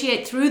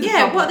negotiate through the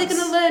problems. What are they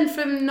problems. going to learn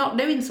from not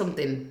doing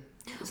something?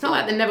 It's not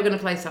like they're never going to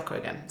play soccer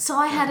again. So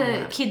I had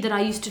a kid that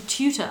I used to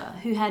tutor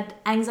who had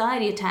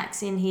anxiety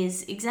attacks in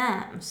his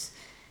exams.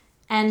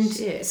 And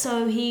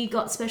so he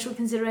got special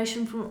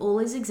consideration from all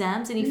his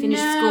exams and he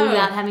finished school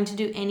without having to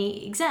do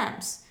any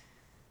exams,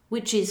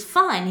 which is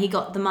fine. He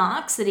got the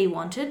marks that he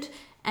wanted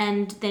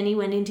and then he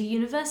went into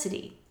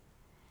university.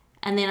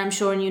 And then I'm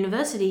sure in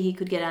university he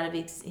could get out of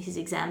his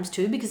exams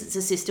too, because it's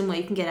a system where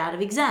you can get out of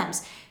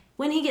exams.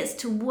 When he gets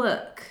to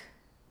work,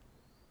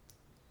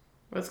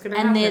 what's going to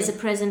happen? And there's a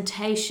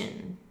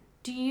presentation,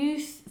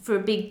 for a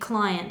big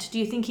client, do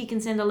you think he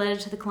can send a letter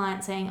to the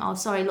client saying, oh,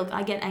 sorry, look,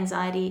 I get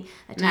anxiety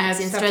attacks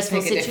in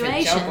stressful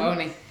situations? Job,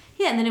 won't he?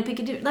 Yeah, and then he'll pick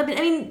a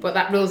different... But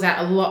that rules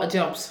out a lot of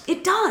jobs.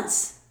 It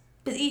does.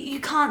 But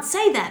you can't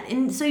say that.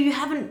 And so you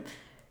haven't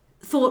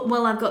thought,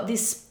 well, I've got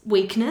this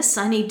weakness,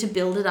 I need to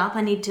build it up,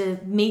 I need to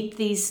meet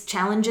these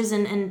challenges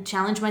and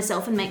challenge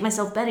myself and make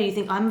myself better. You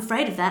think, I'm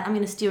afraid of that, I'm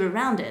going to steer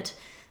around it.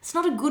 It's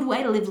not a good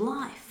way to live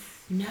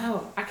life.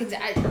 No,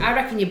 I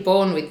reckon you're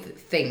born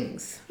with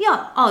things.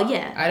 Yeah. Oh,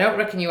 yeah. I don't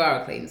reckon you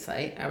are a clean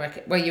slate.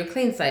 You're a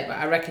clean slate, but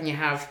I reckon you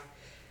have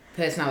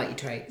personality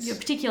traits. You're a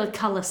particular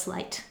colour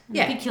slate.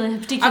 Yeah. Particular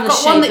I've got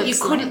shape one that you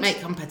slate. couldn't make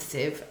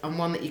competitive and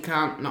one that you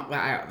can't knock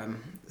that out of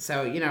them.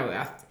 So,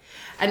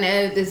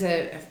 there's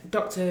a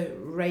Dr.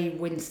 Ray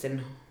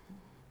Winston,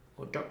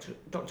 or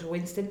Dr.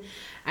 Winston,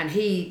 and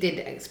he did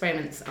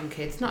experiments on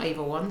kids, not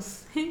evil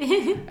ones,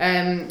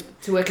 to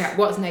work out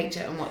what's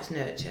nature and what's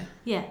nurture.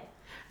 Yeah.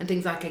 And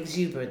things like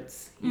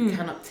exuberance. You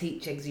cannot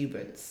teach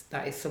exuberance.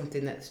 That is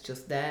something that's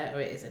just there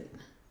or it isn't.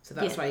 So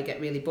that's why you get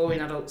really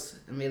boring adults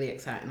and really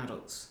exciting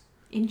adults.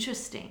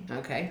 Interesting.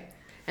 Okay.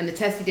 And the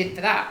test he did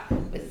for that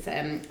was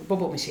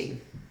bubble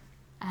machine.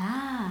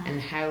 Ah.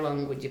 And how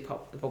long would you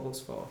pop the bubbles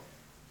for?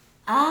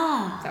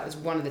 Ah. That was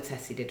one of the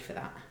tests he did for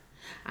that.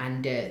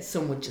 And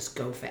some would just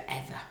go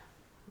forever.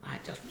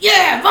 Like just,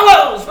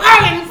 bubbles!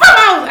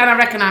 Bubbles! And I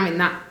reckon I'm in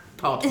that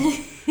pod.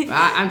 Right?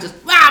 I'm just,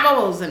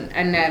 bubbles!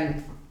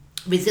 And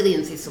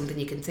resilience is something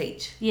you can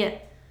teach. Yeah.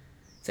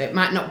 So it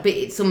might not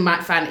be, some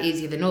might find it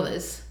easier than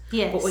others.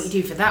 Yes. But what you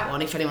do for that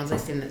one, if anyone's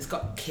listening that's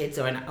got kids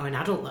or an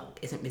adult that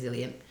isn't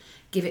resilient,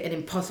 give it an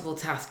impossible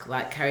task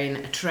like carrying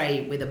a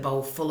tray with a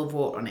bowl full of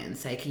water on it and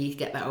say, can you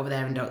get that over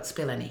there and don't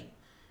spill any?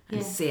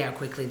 And see how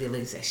quickly they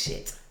lose their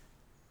shit.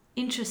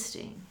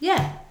 Interesting.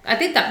 Yeah. I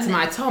did that to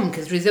my Tom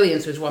because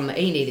resilience was one that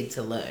he needed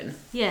to learn.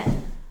 Yeah.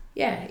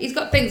 Yeah. He's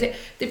got things that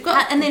they've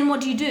got. And then what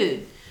do you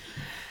do?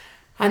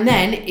 And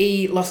then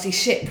he lost his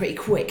shit pretty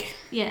quick.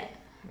 Yeah.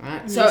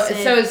 Right. So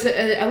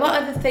a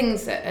lot of the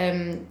things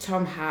that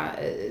Tom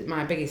had,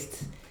 my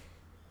biggest,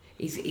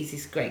 he's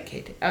this great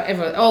kid.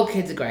 All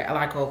kids are great. I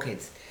like all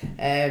kids.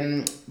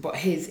 But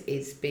his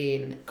is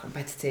being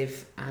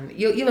competitive, and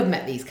you'll have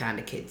met these kind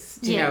of kids.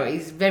 You know,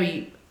 he's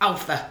very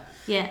alpha.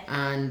 Yeah.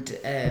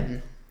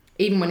 And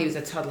even when he was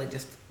a toddler,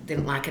 just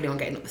didn't like anyone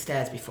getting up the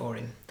stairs before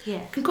him.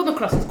 Yeah. Can come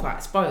across as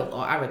quite spoiled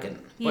or arrogant,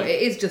 but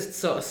it is just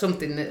sort of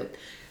something that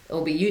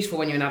will be useful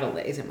when you're an adult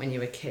that isn't when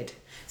you're a kid.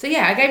 So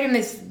yeah, I gave him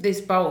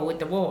this bowl with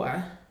the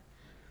water,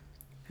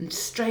 and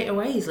straight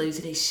away he's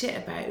losing his shit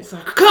about it. It's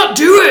like, I can't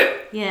do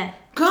it! Yeah.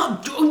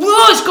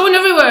 It's going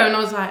everywhere! And I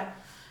was like,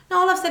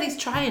 no, all I've said is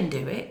try and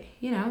do it,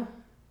 you know?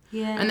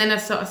 Yeah. And then I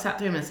sort of sat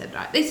through him and said,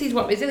 right, this is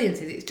what resilience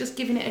is. It's just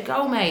giving it a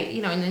go, mate,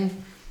 you know, and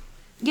then...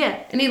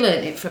 Yeah. And he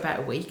learnt it for about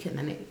a week, and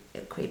then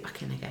it'll creep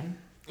back in again.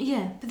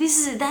 Yeah, but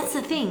that's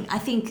the thing. I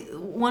think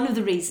one of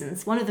the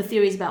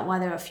theories about why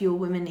there are fewer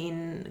women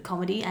in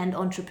comedy and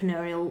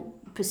entrepreneurial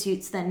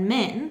pursuits than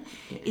men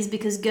is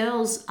because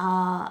girls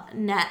are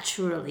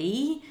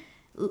naturally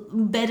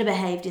better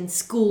behaved in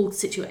school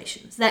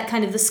situations. That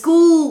kind of the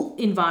school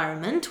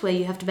environment where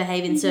you have to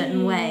behave in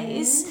certain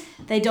ways,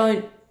 they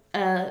don't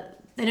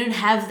they don't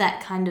have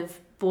that kind of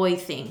boy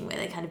thing where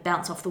they kind of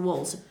bounce off the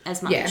walls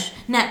as much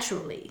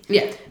naturally.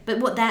 Yeah. But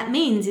what that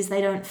means is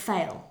they don't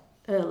fail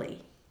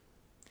early.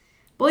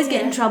 Boys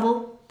get in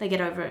trouble, they get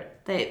over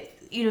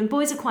it.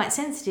 Boys are quite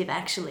sensitive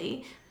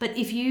actually, but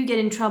if you get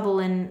in trouble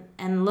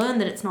and learn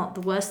that it's not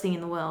the worst thing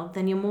in the world,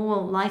 then you're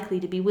more likely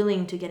to be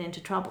willing to get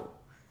into trouble.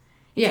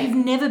 If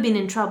you've never been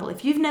in trouble,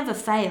 if you've never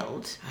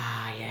failed,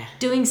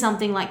 doing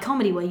something like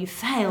comedy where you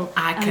fail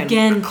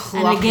again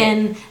and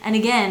again and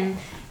again,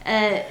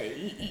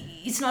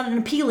 it's not an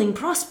appealing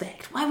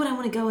prospect. Why would I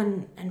want to go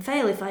and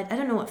fail if I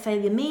don't know what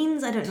failure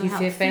means? I don't know how it feels.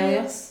 Do you fear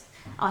failure?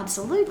 Oh,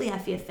 absolutely, I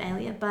fear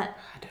failure, but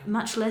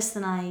much less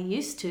than I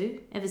used to,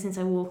 ever since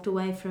I walked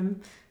away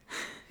from...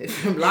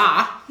 From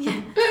La?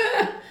 Yeah.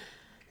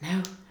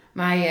 No.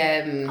 My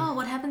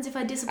what happens if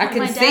I disappoint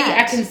my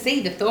dad? I can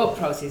see the thought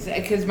process,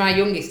 because my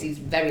youngest is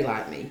very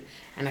like me,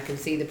 and I can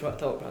see the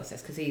thought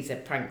process because he's a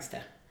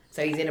prankster.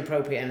 So he's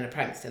inappropriate and a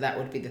prankster. That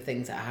would be the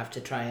things that I have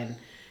to try and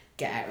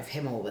get out of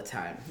him all the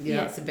time.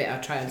 That's the bit I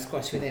try and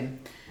squash with him.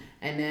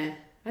 And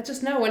I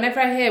just know whenever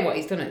I hear what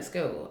he's done at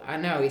school, I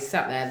know he's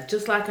sat there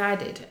just like I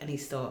did, and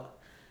he's thought,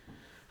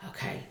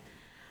 okay,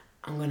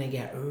 I'm going to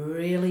get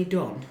really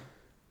done,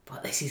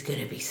 but this is going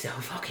to be so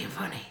fucking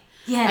funny.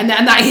 Yeah. And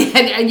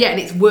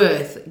it's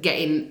worth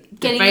getting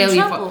the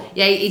failure.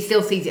 He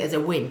still sees it as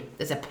a win.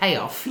 There's a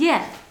payoff.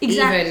 Yeah,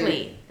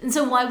 exactly. And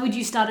so why would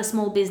you start a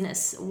small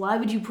business? Why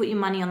would you put your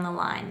money on the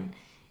line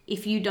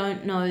if you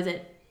don't know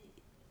that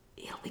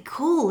it'll be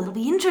cool, it'll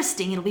be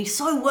interesting, it'll be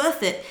so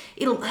worth it.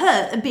 It'll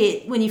hurt a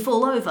bit when you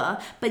fall over,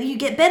 but you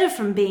get better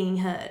from being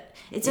hurt.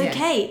 It's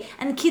okay.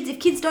 And if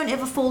kids don't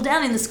ever fall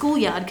down in the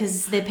schoolyard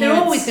because their parents...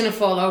 They're always going to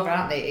fall over,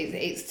 aren't they?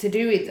 It's to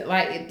do with,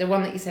 like, the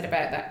one that you said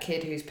about that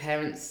kid whose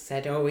parents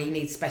said, oh, he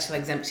needs special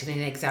exemption in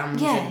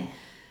exams. Yeah.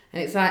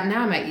 And it's like,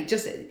 now, mate, you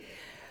just...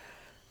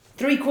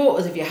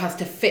 3/4 of you has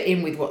to fit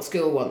in with what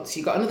school wants.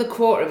 You've got another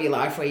quarter of your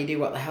life where you do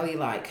what the hell you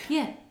like.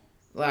 Yeah.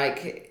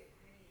 Like...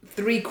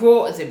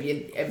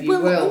 3/4 of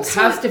your world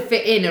has to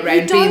fit in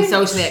around being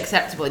socially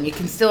acceptable, and you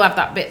can still have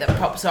that bit that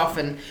pops off,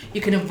 and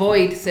you can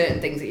avoid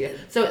certain things.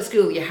 So at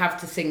school you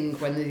have to sing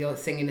when you're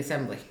singing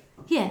assembly.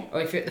 Yeah.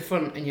 Or if you're at the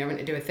front and you're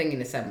having to do a thing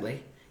in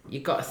assembly,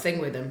 you've got to sing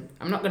with them.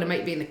 I'm not going to make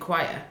you be in the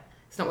choir.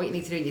 It's not what you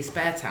need to do in your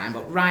spare time,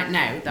 but right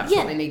now that's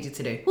what they need you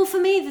to do. Well, for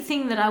me, the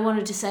thing that I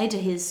wanted to say to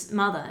his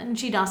mother, and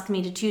she'd asked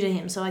me to tutor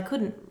him, so I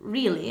couldn't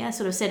really. I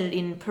sort of said it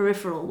in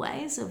peripheral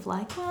ways of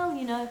like,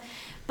 well,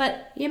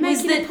 but you're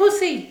making a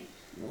pussy.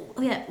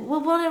 Yeah.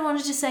 Well, what I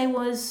wanted to say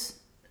was,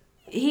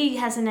 he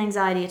has an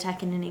anxiety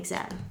attack in an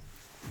exam.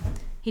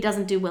 He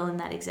doesn't do well in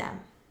that exam.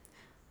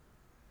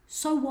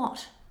 So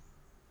what?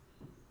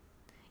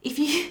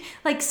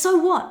 So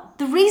what?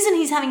 The reason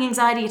he's having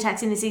anxiety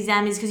attacks in this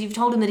exam is because you've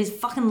told him that it's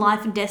fucking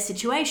life and death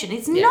situation.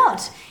 It's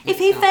not. If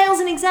he fails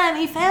an exam,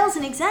 he fails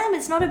an exam.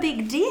 It's not a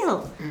big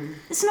deal.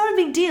 It's not a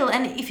big deal.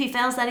 And if he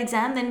fails that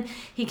exam, then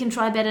he can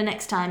try better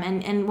next time.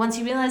 And once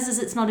he realizes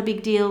it's not a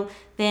big deal,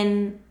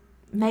 then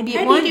maybe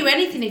it won't. How do you do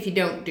anything if you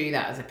don't do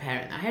that as a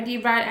parent? How do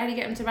you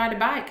get him to ride a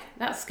bike?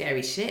 That's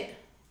scary shit.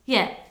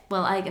 Yeah.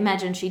 Well, I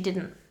imagine she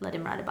didn't let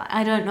him ride a bike.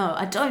 I don't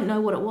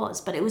know what it was,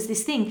 but it was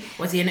this thing.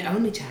 Was he an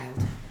only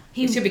child?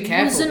 He should be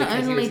careful. Was an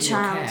only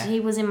child. He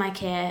was in my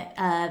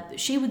care.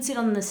 She would sit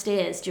on the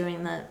stairs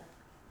during the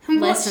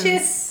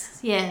lessons.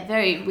 Yeah,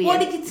 very weird. What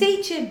did you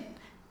teach him?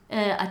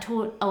 I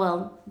taught... Oh,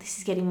 well, this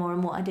is getting more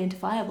and more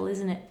identifiable,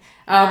 isn't it?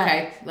 Oh,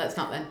 okay, let's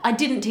not then. I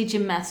didn't teach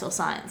him maths or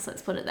science,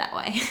 let's put it that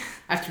way.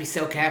 I have to be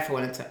so careful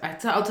when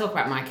I'll talk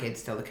about my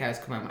kids till the cows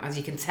come home. As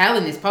you can tell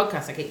in this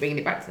podcast, I keep bringing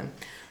it back to them.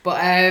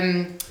 But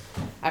I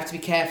have to be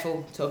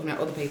careful talking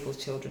about other people's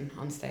children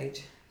on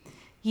stage.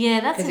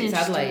 Yeah, that's an interesting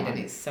Because it's Adelaide one. and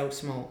it's so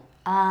small.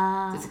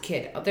 There's a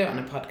kid. I'll do it on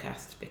a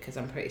podcast because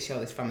I'm pretty sure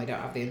this family don't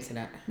have the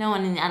internet. No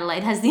one in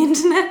Adelaide has the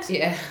internet.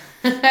 Yeah.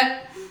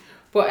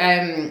 But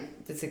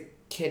there's a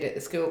kid at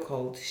the school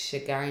called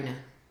Shagina.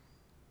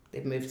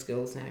 They've moved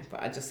schools now,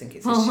 but I just think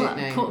it's a shit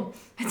name.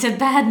 It's a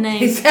bad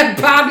name. It's a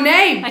bad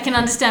name. I can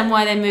understand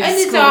why they moved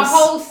schools. And there's a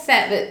whole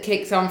set that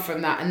kicks on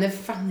from that, and the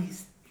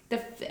families,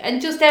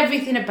 and just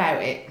everything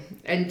about it,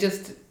 and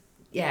just...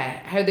 Yeah,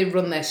 how they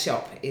run their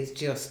shop is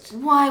just...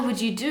 Why would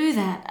you do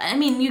that? I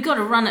mean, you got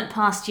to run it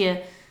past your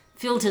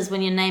filters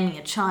when you're naming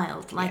a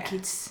child.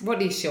 It's... What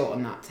do you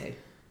shorten that to?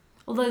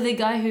 Although the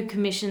guy who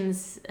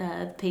commissions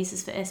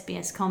pieces for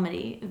SBS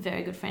Comedy, a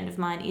very good friend of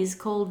mine, is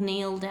called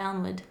Neil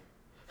Downward.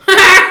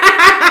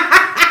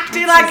 Do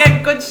you like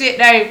a good shit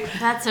name?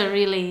 That's a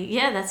really...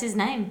 Yeah, that's his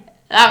name.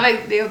 That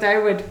makes Neil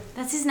Downward.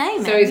 That's his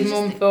name. So his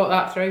mum thought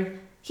that through?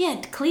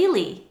 Yeah,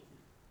 clearly.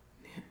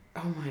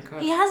 Oh my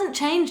God. He hasn't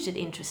changed it,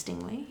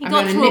 interestingly. He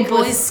got through a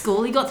boys'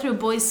 school. He got through a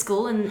boys'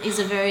 school and is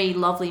a very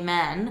lovely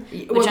man.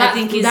 Which I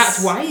think is...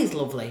 That's why he's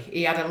lovely.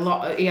 He had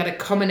a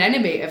common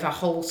enemy of a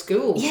whole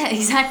school. Yeah,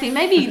 exactly.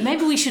 Maybe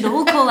we should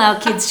all call our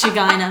kids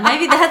Shagina.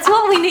 Maybe that's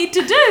what we need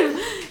to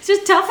do.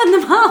 Just toughen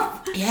them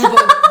up. Yeah,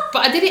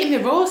 but I did it in the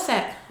Raw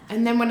set.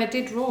 And then when I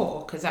did Raw,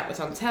 because that was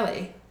on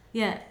telly...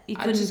 Yeah, you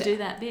couldn't do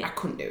that bit. I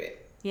couldn't do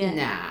it. Yeah.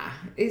 Nah,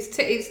 it's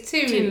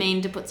too Too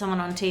mean to put someone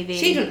on TV.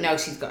 She doesn't know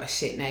she's got a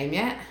shit name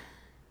yet.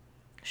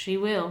 She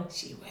will.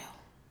 She will.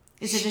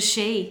 Is it a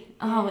she?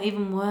 Oh,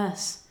 even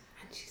worse.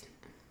 And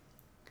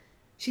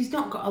she's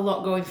not got a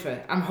lot going for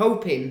her. I'm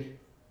hoping.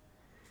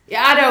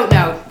 Yeah, I don't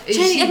know.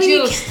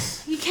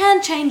 You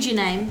can change your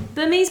name.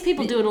 Burmese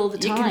people do it all the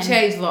time. You can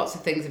change lots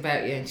of things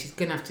about you, and she's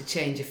going to have to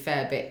change a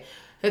fair bit.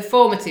 Her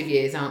formative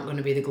years aren't going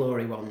to be the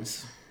glory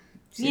ones.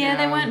 Yeah,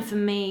 they weren't for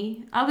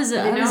me. I was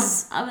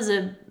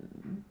a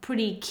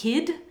pretty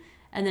kid,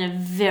 and then a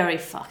very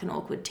fucking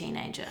awkward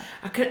teenager.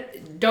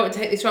 Don't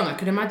take this wrong. I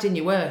could imagine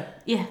you were.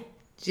 Yeah.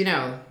 Do you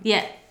know?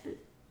 Yeah.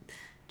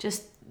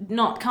 Just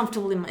not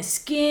comfortable in my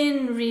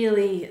skin,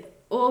 really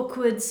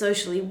awkward,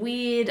 socially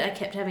weird. I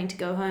kept having to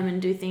go home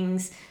and do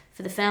things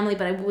for the family,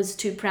 but I was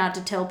too proud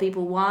to tell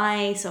people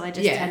why, so I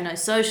just had no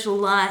social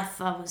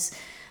life.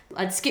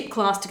 I'd skip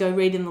class to go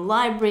read in the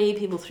library.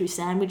 People threw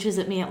sandwiches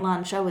at me at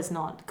lunch. I was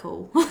not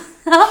cool.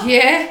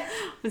 Yeah?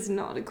 I was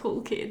not a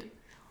cool kid.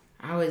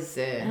 I was...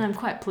 and I'm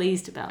quite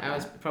pleased about that. I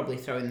was probably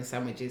throwing the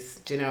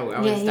sandwiches. Do you know? I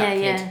was that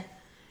kid. Yeah.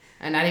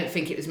 And I didn't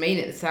think it was mean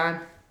at the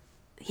time.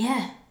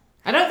 Yeah.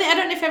 I don't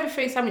know if I ever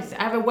threw sandwiches.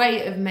 I have a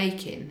way of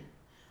making,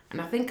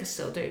 and I think I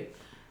still do,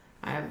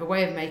 I have a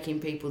way of making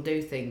people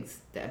do things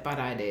that are bad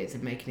ideas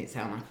and making it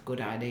sound like a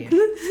good idea.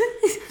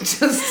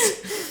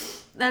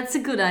 That's a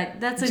good idea.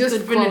 That's a just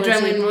good for quality. an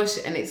adrenaline rush,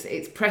 and it's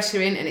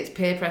pressuring and it's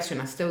peer pressure,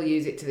 and I still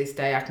use it to this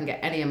day. I can get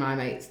any of my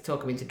mates, talk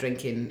them into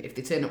drinking. If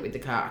they turn up with the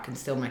car, I can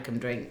still make them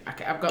drink.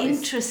 I've got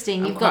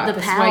Interesting. This, You've got the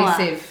power.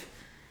 Persuasive.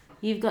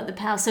 You've got the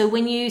power. So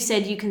when you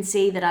said you can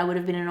see that I would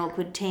have been an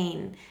awkward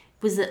teen,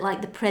 was it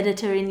like the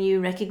predator in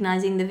you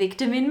recognizing the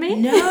victim in me?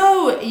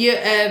 No, you.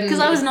 Because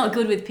I was not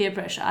good with peer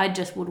pressure. I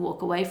just would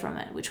walk away from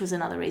it, which was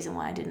another reason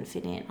why I didn't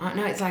fit in.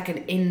 No, it's like an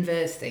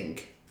inverse thing.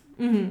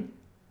 Mm-hmm.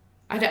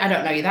 I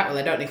don't know you that well.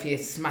 I don't know if you're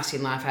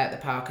smashing life out the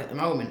park at the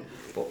moment,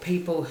 but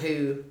people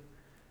who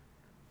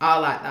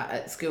are like that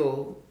at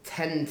school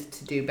tend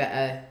to do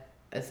better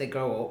as they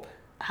grow up.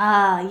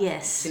 Ah,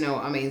 yes. Do you know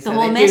what I mean? The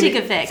hormetic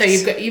effect. So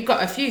you've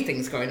got a few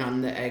things going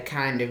on that are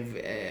kind of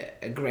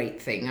a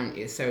great thing, haven't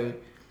you? So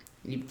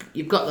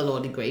you've got the law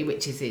degree,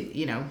 which is a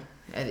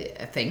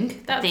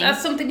thing.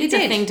 That's something you did.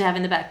 It's a thing to have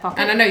in the back pocket.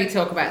 And I know you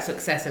talk about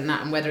success and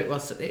that, and whether it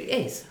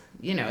is.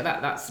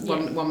 That's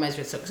one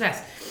measure of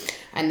success.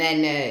 And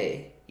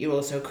then you're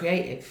also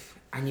creative,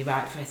 and you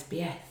write for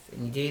SBS,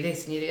 and you do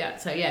this and you do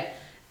that. So yeah.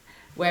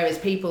 Whereas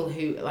people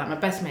who, like my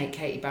best mate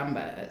Katie Bamber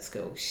at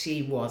school,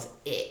 she was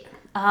it.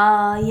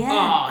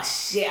 Yeah. Oh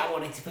shit! I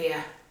wanted to be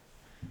her.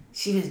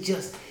 She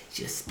was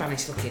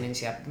Spanish looking, and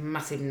she had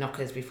massive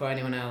knockers before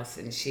anyone else,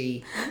 and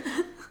she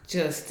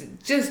just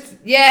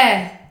me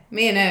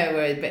and her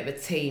were a bit of a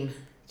team.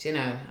 Do you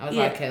know? I was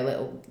like her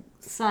little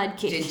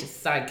sidekick. Ginger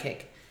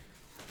sidekick.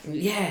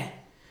 Yeah,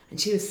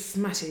 and she was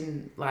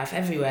smashing life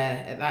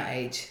everywhere at that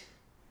age.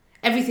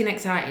 Everything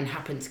exciting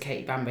happened to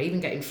Katie Bamber,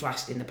 even getting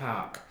flashed in the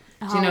park.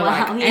 Do you know,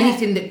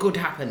 anything that good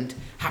happened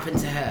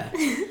to her.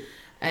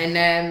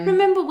 And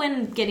remember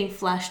when getting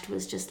flashed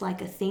was just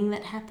like a thing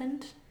that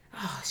happened?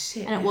 Oh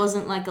shit! And it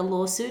wasn't like a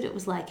lawsuit. It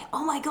was like,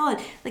 oh my god,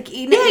 like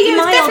it's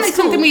definitely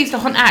something we used to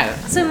hunt out.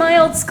 So my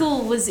old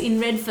school was in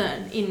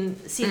Redfern in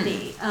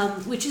Sydney,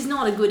 which is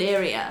not a good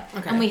area.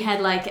 Okay. And we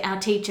had like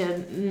our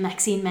teacher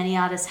Maxine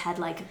Maniatis had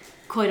like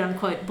quote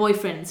unquote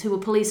boyfriends who were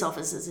police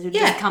officers who'd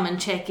just come and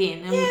check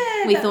in,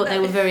 and we thought they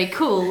were very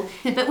cool.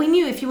 But we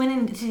knew if you went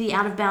into the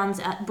out of bounds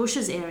at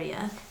Bushes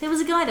area, there was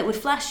a guy that would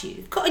flash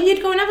you, and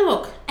you'd go and have a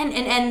look.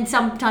 And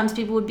sometimes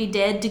people would be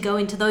dared to go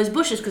into those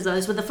bushes because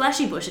those were the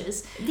flashy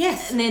bushes.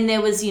 Yes. And then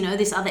there was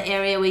this other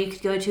area where you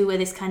could go to where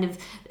this kind of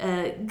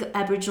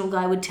Aboriginal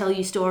guy would tell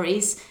you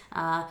stories,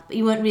 but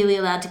you weren't really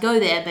allowed to go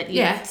there. But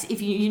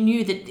if you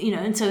knew that,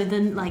 and so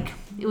then like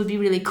it would be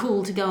really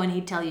cool to go and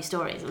he'd tell you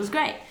stories. It was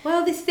great.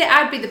 Well,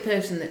 I'd be the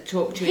person that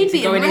talked you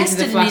into going into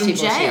the flashy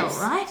bushes. He'd be arrested and in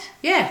jail, right?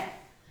 Yeah.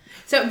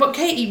 So, but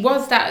Katie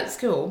was that at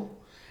school,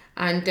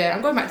 and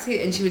I'm going back to see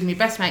it, and she was my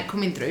best mate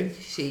coming through.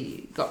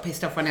 She got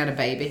pissed off when I had a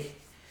baby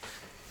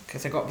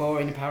because I got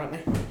boring apparently,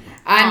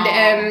 and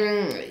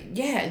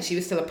and she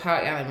was still a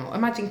party animal.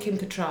 Imagine Kim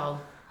Cattrall.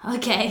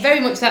 Okay. Very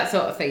much that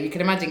sort of thing. You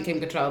can imagine Kim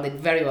Cattrall did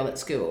very well at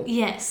school.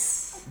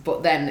 Yes.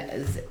 But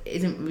then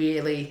isn't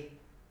really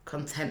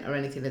content or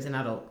anything as an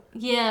adult.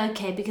 Yeah,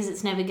 okay, because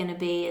it's never going to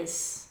be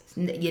as...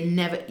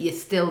 You're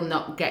still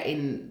not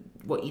getting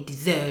what you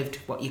deserved,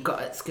 what you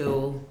got at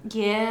school.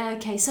 Yeah,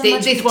 okay, so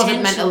much potential. This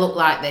wasn't meant to look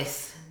like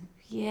this.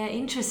 Yeah,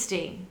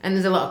 interesting. And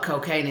there's a lot of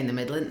cocaine in the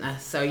middle, isn't there?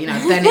 So,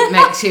 then it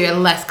makes you a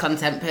less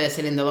content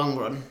person in the long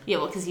run. Yeah,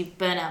 well, because you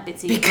burn out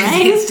bits of your brain.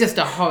 Because it's just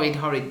a horrid,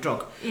 horrid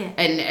drug. Yeah.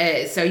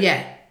 And so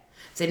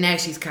now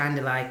she's kind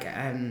of like...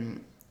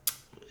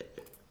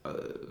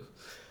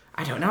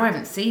 I don't know, I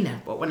haven't seen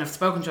her, but when I've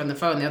spoken to her on the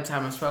phone, the other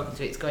time I've spoken to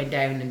her, it's going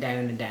down and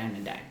down and down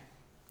and down.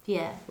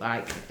 Yeah.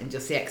 And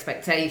just the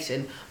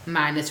expectation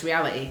minus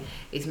reality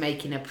is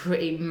making a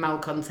pretty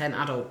malcontent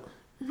adult.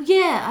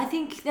 Yeah, I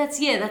think that's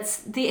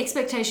the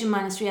expectation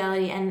minus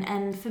reality,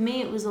 and for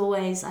me it was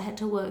always I had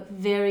to work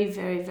very,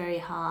 very, very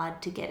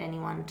hard to get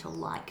anyone to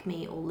like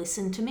me or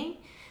listen to me.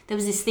 There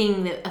was this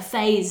thing, a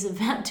phase of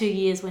about 2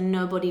 years when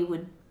nobody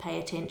would pay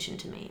attention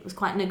to me. It was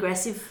quite an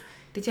aggressive.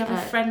 Did you have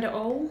a friend at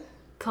all?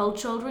 Cold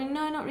shouldering?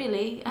 No, not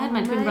really. I had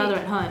my twin brother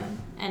at home,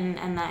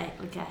 and I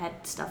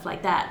had stuff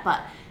like that,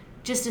 but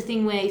just a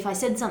thing where if I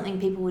said something,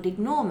 people would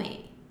ignore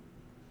me.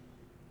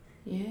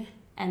 Yeah.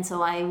 And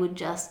so I would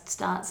just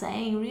start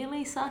saying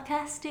really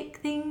sarcastic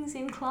things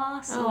in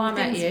class. Oh, I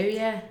met you,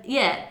 yeah.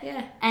 Yeah.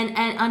 Yeah.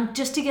 And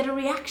just to get a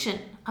reaction,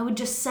 I would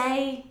just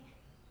say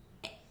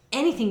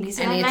anything because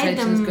Any I made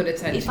attention's them. good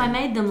attention. If I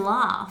made them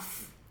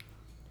laugh,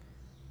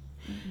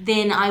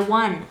 then I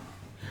won.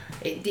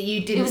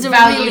 You didn't was a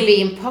value really-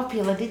 being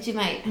popular, did you,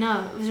 mate?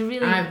 No, it was a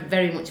really I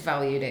very much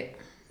valued it.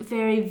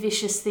 very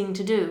vicious thing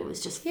to do. It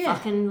was just Yeah.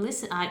 fucking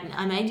listen.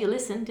 I made you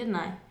listen, didn't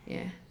I?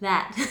 Yeah.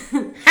 That.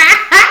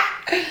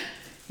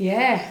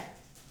 Yeah.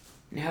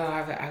 No,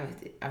 I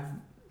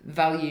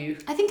value.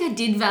 I think I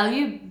did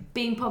value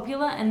being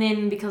popular, and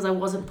then because I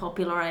wasn't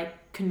popular, I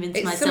convinced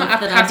It's myself something I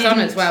that I pass didn't. on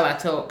as well. I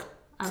talk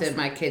to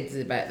my kids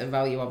about the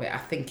value of it. I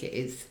think it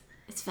is.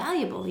 It's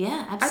valuable,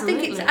 yeah,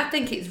 absolutely. I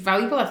think it's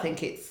valuable. I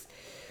think it's.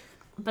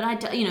 But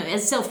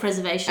as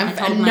self-preservation, I And,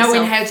 told and myself.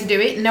 knowing how to do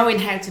it, knowing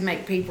how to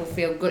make people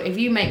feel good. If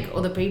you make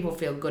other people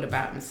feel good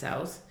about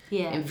themselves,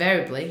 Yeah.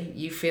 invariably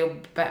you feel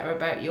better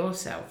about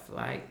yourself.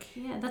 Like,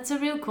 Yeah, that's a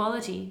real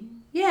quality.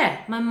 yeah,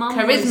 My mum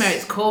charisma. was-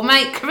 It's called,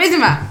 mate.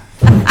 Charisma.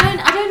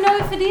 I don't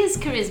know if it is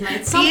charisma.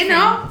 It's Do you something.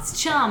 know?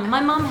 It's charm. My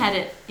mum had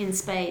it in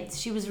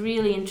spades. She was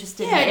really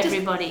interested Yeah, in just-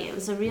 everybody. It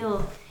was a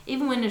real.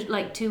 Even when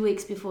 2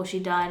 weeks before she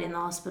died in the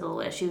hospital,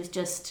 where she was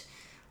just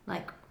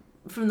like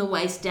from the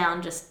waist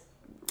down, just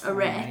a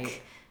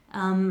wreck.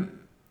 Right.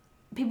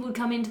 People would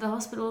come into the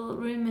hospital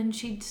room and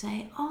she'd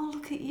say, "Oh,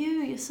 look at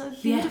you! You're so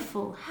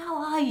beautiful. How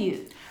are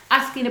you?"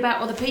 Asking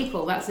about other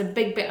people. That's a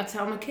big bit I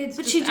tell my kids.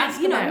 But just she, ask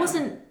it about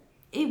wasn't.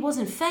 It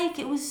wasn't fake.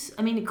 It was.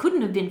 I mean, it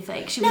couldn't have been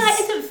fake. She No, was.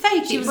 it isn't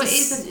fake. She was but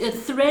it's a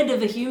thread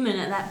of a human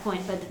at that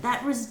point, but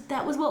that was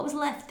what was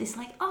left. This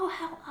 "Oh,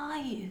 how are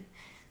you?"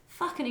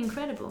 Fucking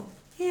incredible,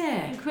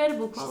 yeah.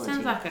 incredible She quality.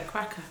 sounds like a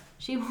cracker.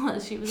 She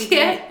was. She was a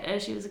Yeah.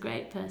 great. She was a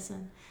great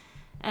person.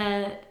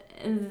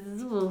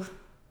 Well,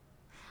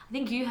 I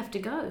think you have to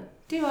go.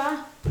 Do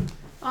I?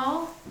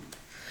 Oh.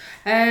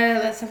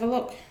 Let's have a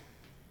look.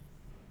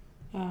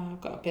 Oh,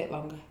 I've got a bit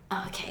longer.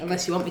 Oh, okay.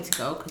 Unless you want me to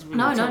go, because we're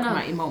No, talking no.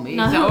 about your mummy.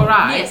 No, Is that all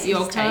right? Yes, You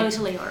it's okay?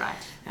 totally all right.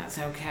 That's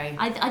okay.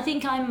 I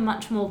think I'm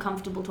much more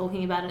comfortable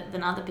talking about it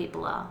than other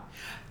people are.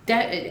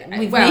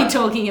 With Well, me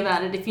talking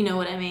about it, if you know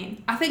what I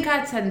mean. I think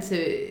I tend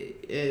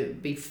to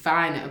be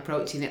fine at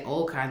approaching it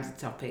all kinds of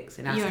topics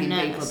and You're a asking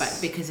people nurse.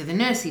 about because of the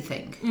nursey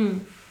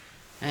thing.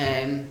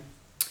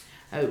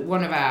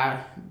 One of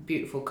our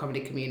beautiful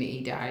comedy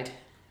community died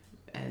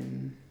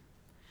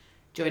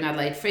during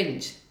Adelaide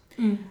Fringe,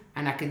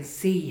 and I can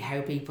see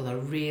how people are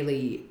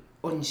really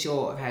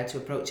unsure of how to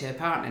approach her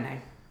partner now.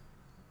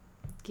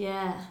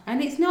 Yeah.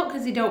 And it's not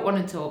because they don't want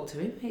to talk to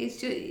him. It's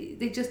just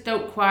they just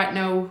don't quite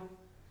know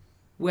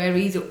where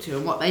he's up to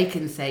and what they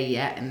can say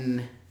yet.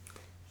 And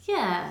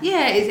Yeah.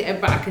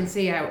 but I can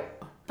see how.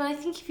 But I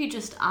think if you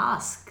just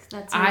ask,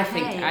 that's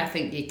okay. I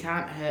think you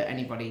can't hurt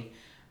anybody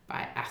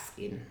by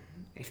asking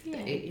if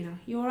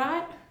you all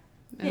right.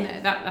 And Yeah.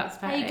 that's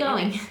How you about it,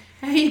 going? innit?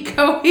 How you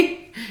going?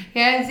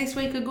 Yeah, is this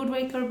week a good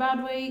week or a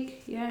bad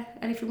week? Yeah,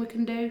 anything we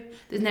can do?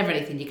 There's never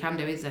anything you can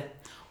do, is there?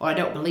 Or I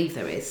don't believe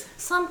there is.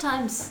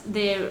 Sometimes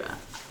there,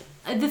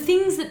 the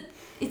things that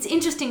it's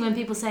interesting when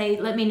people say,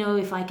 "Let me know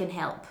if I can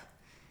help."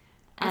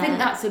 I think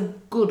that's a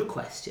good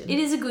question. It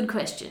is a good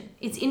question.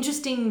 It's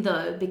interesting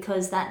though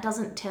because that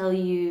doesn't tell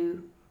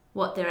you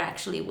what they're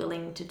actually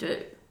willing to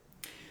do.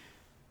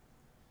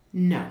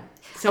 No.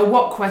 So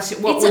what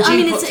question? What would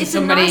you put to it's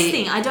somebody? a nice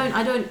thing. I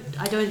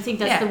don't think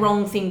that's Yeah. the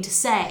wrong thing to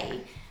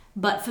say.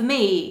 But for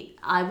me,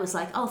 I was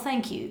like, "Oh,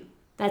 thank you."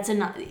 That's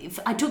enough.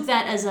 I took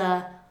that as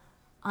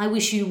I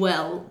wish you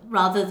well,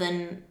 rather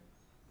than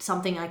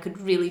something I could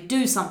really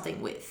do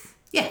something with.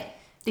 Yeah.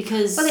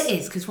 Because Well, it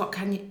is because what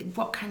can you do?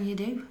 what can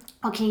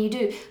you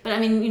do? But I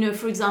mean,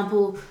 for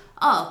example,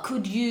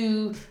 could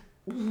you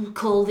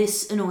call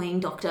this annoying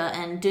doctor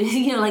and do,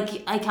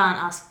 I can't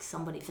ask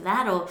somebody for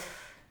that. Or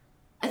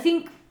I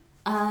think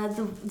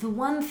the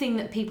one thing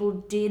that people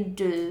did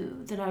do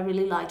that I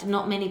really liked, and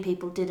not many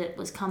people did it,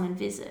 was come and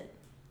visit.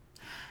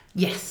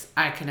 Yes,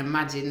 I can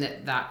imagine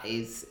that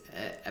is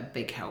a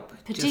big help.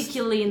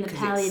 Particularly in the 'cause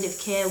palliative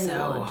it's care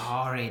so ward.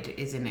 horrid,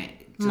 isn't it?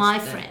 My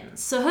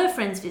friends. So her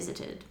friends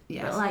visited.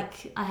 Yes. But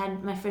I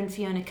had my friend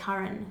Fiona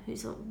Curran,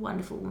 who's a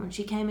wonderful woman.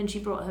 She came and she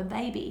brought her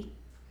baby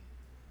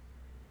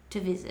to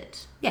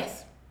visit.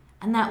 Yes.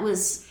 And that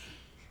was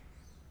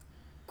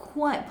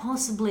quite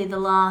possibly the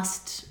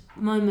last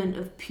moment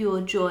of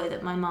pure joy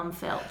that my mum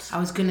felt. I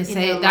was going to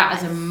say that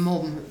as a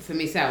mum for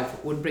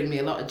myself would bring me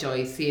a lot of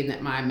joy seeing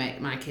that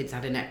my kids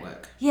had a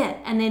network. Yeah,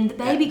 and then the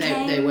baby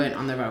came. They weren't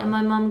on their own. And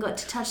my mum got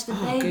to touch the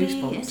baby,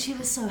 goosebumps. and she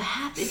was so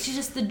happy. It's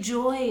just the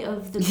joy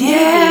of the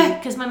Yeah. baby,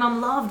 because my mum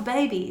loved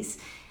babies.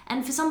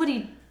 And for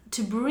somebody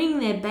to bring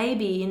their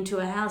baby into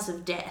a house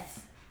of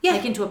death,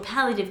 like into a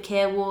palliative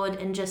care ward,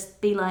 and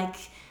just be like...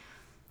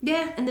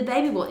 Yeah. And the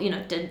baby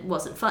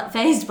wasn't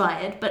fazed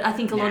by it, but I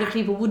think a lot of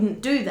people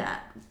wouldn't do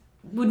that.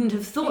 Wouldn't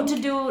have thought to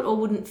do it, or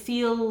wouldn't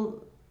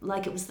feel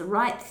like it was the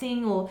right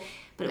thing,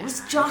 but it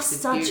was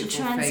just such a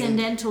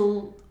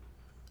transcendental,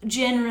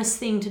 generous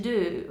thing to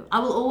do. I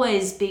will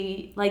always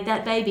be like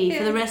that baby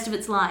for the rest of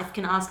its life.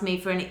 Can ask me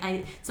for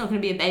it's not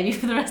going to be a baby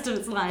for the rest of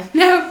its life.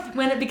 No.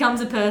 When it becomes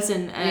a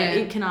person,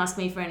 it can ask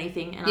me for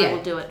anything, and I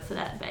will do it for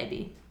that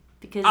baby,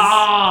 because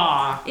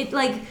it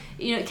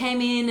it came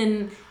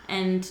in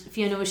and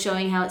Fiona was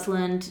showing how it's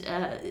learned.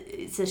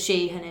 It's a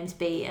she. Her name's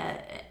B.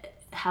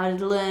 How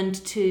it learned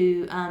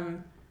to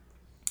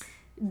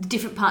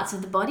different parts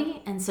of the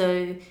body, and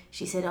so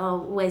she said, "Oh,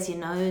 where's your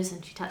nose?"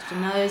 And she touched her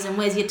nose, and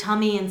 "Where's your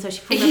tummy?" And so she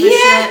pulled up her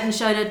shirt and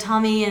showed her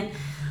tummy, and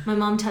my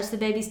mum touched the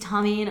baby's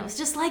tummy, and it was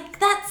just like,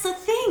 that's a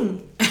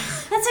thing.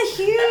 That's a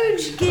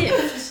huge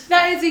gift.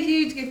 That is a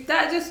huge gift.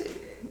 That just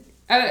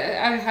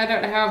I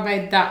don't know how I've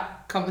made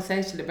that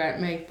conversation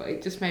about me, but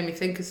it just made me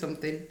think of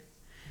something.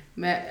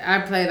 I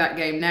play that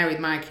game now with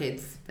my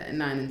kids that are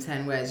 9 and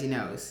 10. Where's your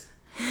nose?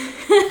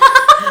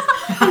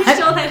 I'm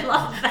sure they'd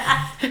love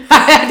that.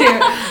 I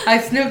do. I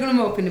snuggle them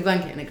up in the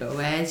blanket and I go,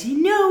 "Where's your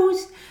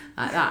nose?"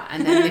 Like that,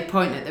 and then they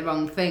point at the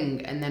wrong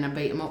thing, and then I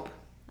beat them up.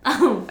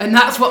 Oh. And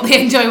that's what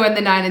they enjoy when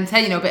they're 9 and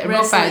 10. A bit of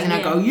roughhouse, and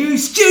I go, yeah. "You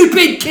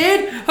stupid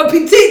kid! I've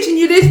been teaching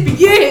you this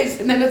for years."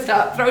 And then I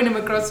start throwing them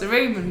across the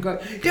room and go,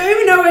 "Don't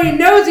even know where your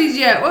nose is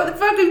yet. What the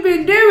fuck have you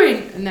been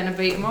doing?" And then I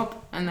beat them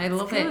up, and they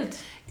love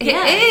it. It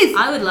is.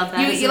 I would love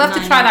that. You'll have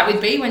to try that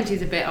with Bea when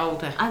she's a bit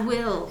older. I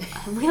will.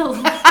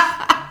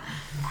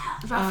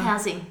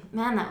 Roughhousing.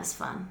 Man, that was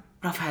fun.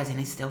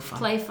 Roughhousing is still fun.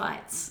 Play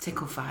fights.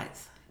 Tickle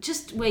fights.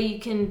 Just where you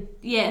can...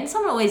 Yeah, and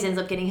someone always ends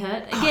up getting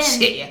hurt. Again, Oh,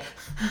 shit, yeah.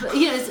 But,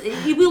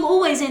 it will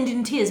always end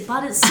in tears,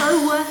 but it's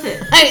so worth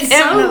it. It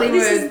definitely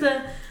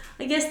would.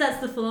 I guess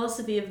that's the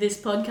philosophy of this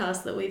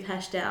podcast that we've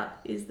hashed out,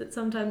 is that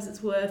sometimes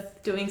it's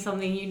worth doing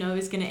something you know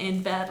is going to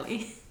end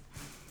badly.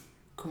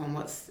 Come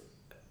on,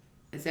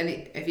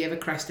 have you ever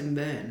crashed and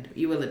burned?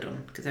 You will have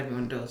done, because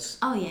everyone does.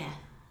 Oh, yeah.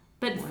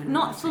 But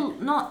not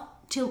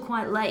till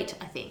quite late,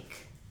 I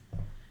think.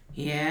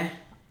 Yeah,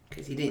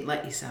 because you didn't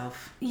let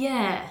yourself.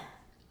 Yeah.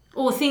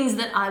 Or things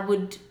that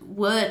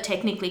were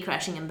technically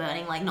crashing and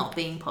burning, like not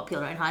being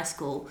popular in high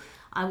school,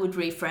 I would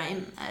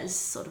reframe as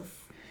sort of...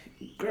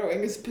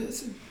 Growing as a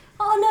person.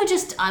 Oh, no,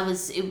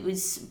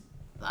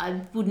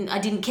 I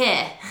didn't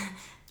care.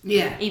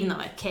 Yeah. Even though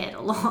I cared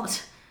a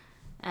lot.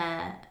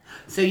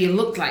 So you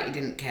looked like you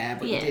didn't care,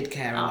 but you did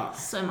care a lot.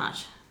 So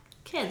much.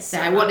 Cared so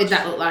So much. what did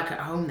that look like at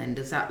home then?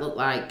 Does that look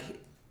like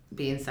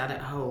being sad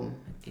at home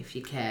if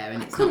you care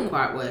and it's not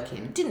quite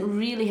working? I didn't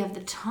really have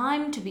the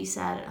time to be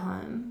sad at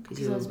home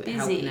because I was busy.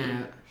 Helping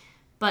out.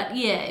 But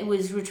yeah, it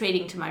was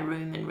retreating to my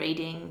room and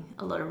reading,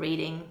 a lot of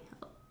reading.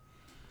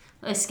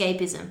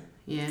 Escapism.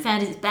 Yeah.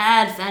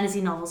 Bad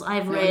fantasy novels.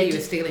 I've read... You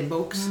were stealing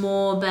books.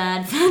 More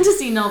bad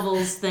fantasy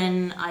novels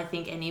than I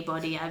think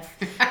anybody. I've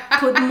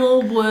put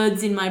more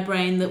words in my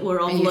brain that were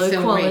of low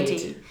quality.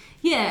 Read?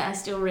 Yeah, I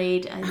still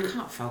read. I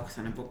can't focus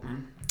on a book,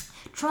 man.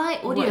 Try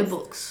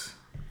audiobooks.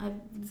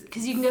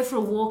 Because you can go for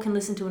a walk and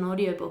listen to an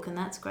audiobook, and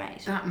that's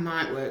great. That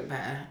might work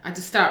better. I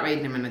just start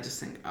reading them and I just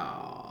think,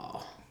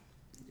 oh.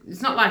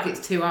 It's not like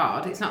it's too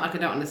hard. It's not like I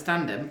don't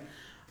understand them.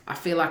 I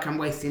feel like I'm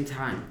wasting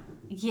time.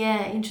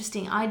 Yeah,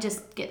 interesting. I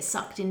just get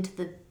sucked into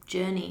the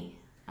journey.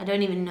 I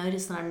don't even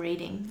notice that I'm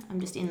reading. I'm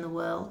just in the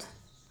world.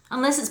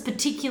 Unless it's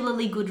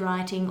particularly good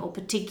writing or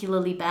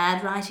particularly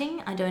bad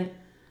writing, I don't...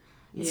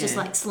 It's just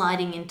like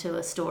sliding into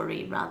a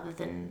story rather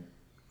than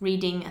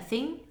reading a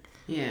thing.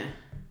 Yeah.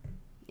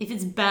 If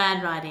it's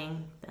bad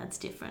writing, that's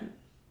different.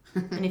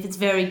 And if it's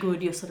very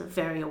good, you're sort of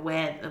very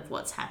aware of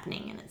what's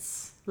happening and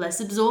it's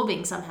less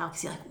absorbing somehow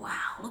because you're like,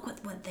 wow, look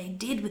what they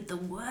did with the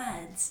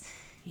words.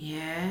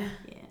 Yeah.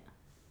 Yeah.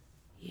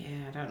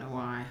 Yeah, I don't know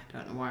why.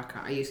 I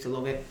can't. I used to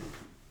love it.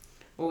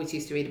 Always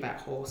used to read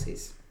about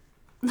horses.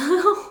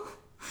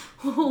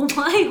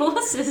 Why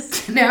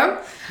horses?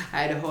 No.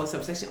 I had a horse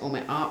obsession. All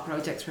my art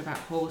projects were about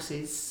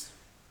horses.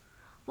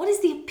 What is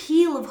the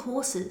appeal of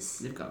horses?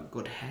 They've got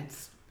good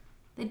heads.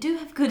 They do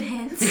have good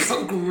heads. They've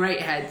got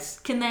great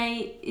heads.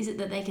 Is it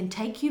that they can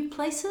take you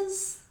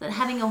places? That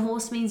having a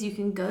horse means you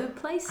can go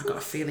places? I've got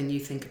a feeling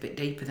you think a bit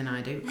deeper than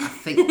I do. I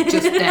think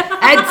just their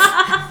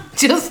heads.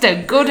 Just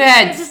a good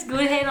head. Just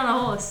good head on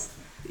a horse.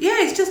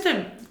 Yeah, it's just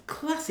a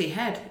classy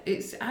head.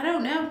 I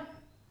don't know.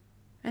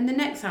 And the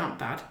necks aren't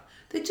bad.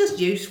 They're just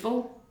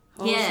useful.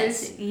 Horses. Yeah,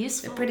 it's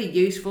useful. They're pretty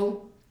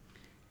useful.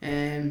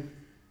 Yeah,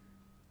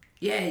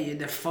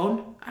 they're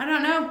fun. I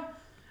don't know.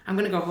 I'm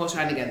going to go horse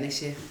riding again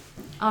this year.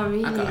 Oh,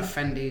 really? I've got a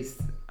friend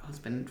whose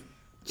husband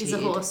cheated. He's a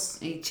horse.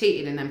 He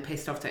cheated and then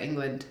pissed off to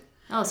England.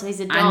 Oh, so he's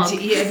a dog.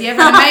 And have you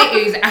ever had a mate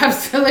who's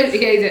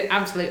he's an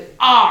absolute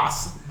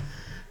arse?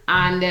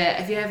 And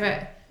have you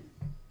ever,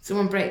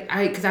 someone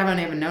because I've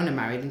only ever known her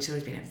married and she's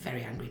always been a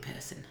very angry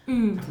person.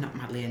 I've not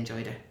madly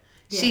enjoyed her.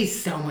 Yeah.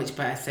 She's so much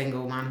better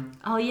single, man.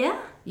 Oh, yeah?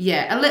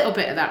 Yeah, a little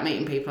bit of that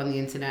meeting people on the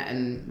internet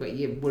and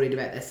you're worried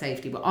about their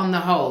safety, but on the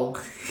whole,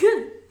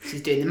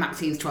 she's doing the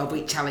Maxine's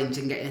 12-week challenge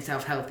and getting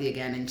herself healthy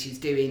again, and she's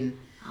doing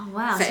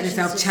setting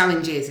herself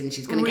challenges, and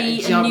she's going to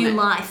get a job. A new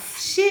life.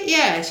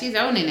 She's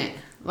owning it.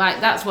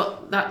 Like, that's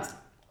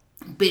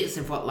bits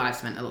of what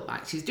life's meant to look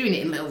like. She's doing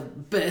it in little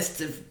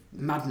bursts of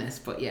madness,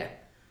 but yeah.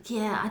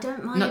 Yeah, I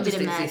don't mind a bit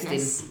of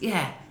madness.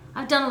 Yeah.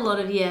 I've done a lot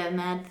of,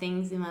 mad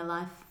things in my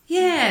life.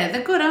 Yeah,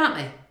 they're good, aren't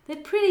they?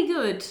 They're pretty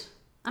good.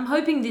 I'm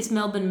hoping this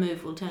Melbourne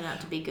move will turn out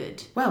to be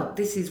good. Well,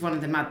 this is one of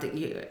the mad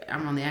things.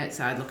 I'm on the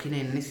outside looking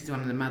in, and this is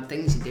one of the mad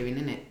things you're doing,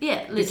 isn't it? Yeah,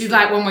 literally. This is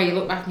like one where you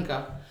look back and you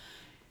go,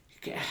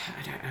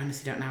 I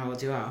honestly don't know how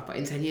old you are, but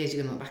in 10 years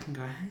you're going to look back and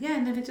go, yeah,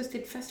 and then I just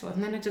did festival,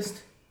 and then I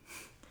just...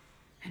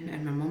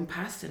 And my mum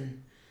passed,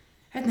 and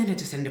then I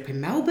just ended up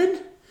in Melbourne.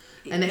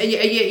 And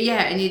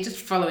you're just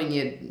following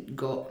your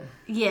gut.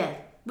 Yeah,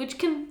 which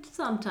can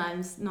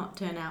sometimes not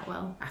turn out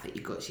well. I think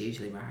your gut's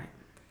usually right.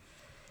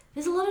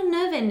 There's a lot of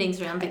nerve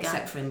endings around the gut.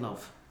 Except for in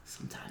love.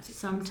 Sometimes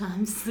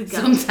the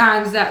gut.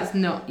 Sometimes that's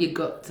not your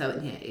gut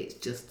telling you, it's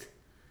just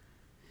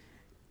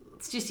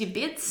your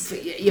bits.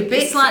 Your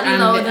bits. It's slightly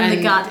lower than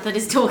the gut that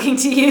is talking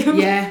to you.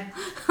 Yeah.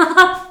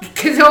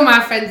 Because all my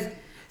friends...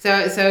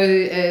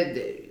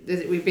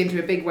 we've been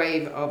through a big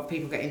wave of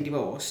people getting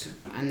divorced,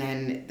 and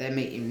then they're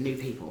meeting new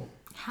people.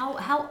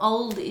 How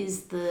old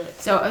is the...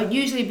 So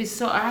usually,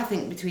 I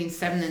think between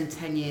 7 and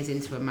 10 years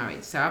into a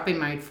marriage. So I've been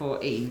married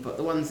 14, but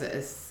the ones that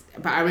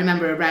but I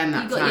remember around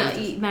that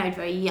time. You married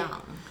very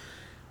young.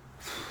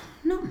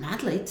 Not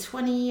madly,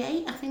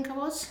 28 I think I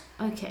was.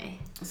 Okay.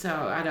 So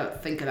I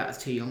don't think of that as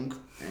too young.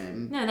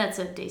 No, that's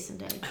a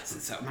decent age. That's a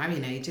sort of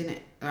marrying age, isn't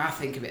it? I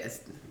think of it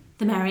as...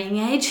 The marrying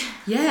age?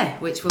 Yeah,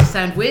 which will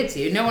sound weird to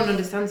you. No one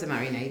understands the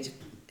marrying age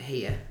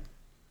here.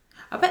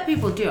 I bet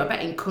people do. I bet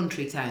in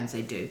country towns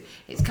they do.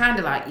 It's kind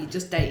of like you're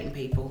just dating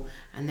people,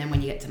 and then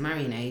when you get to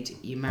marrying age,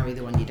 you marry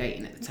the one you're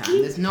dating at the time.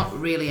 There's not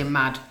really a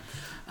mad,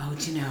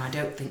 do you know, I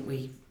don't think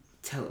we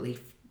totally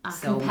are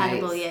soulmates.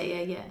 Compatible,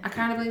 yeah. I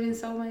kind of believe in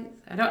soulmates.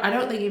 I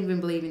don't think even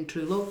believe in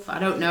true love. I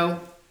don't know.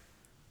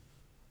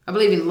 I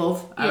believe in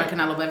love. I reckon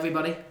I love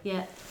everybody.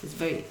 Yeah. It's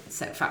very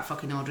fat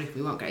fucking Audrey.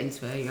 We won't get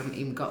into her. You haven't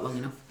even got long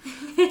enough.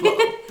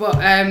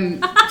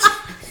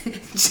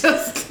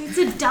 Just... It's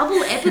a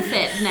double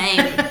epithet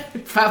name.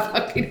 Fat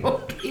fucking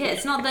Audrey. Yeah,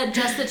 it's not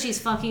that she's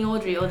fucking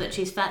Audrey or that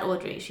she's fat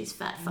Audrey. She's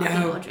fat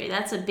fucking Audrey.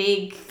 That's a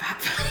big... Fat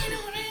fucking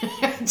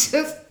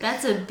Audrey.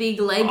 That's a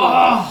big label.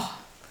 Oh!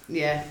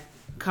 Yeah.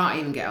 Can't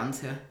even get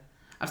onto her.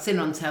 I've seen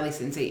her on telly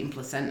since eating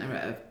placenta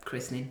at a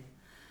christening.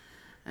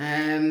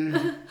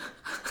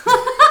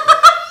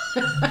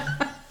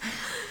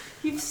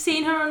 You've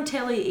seen her on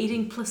telly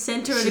eating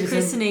placenta at a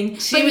christening,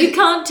 you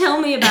can't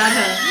tell me about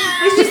her.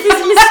 It's just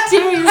this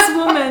mysterious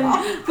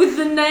woman with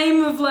the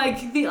name of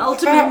like the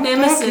ultimate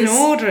nemesis.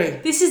 Audrey.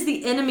 This is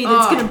the enemy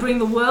that's going to bring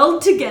the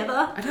world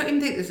together. I don't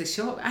even think there's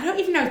I don't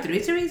even know if there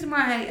is a reason why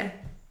I hate her.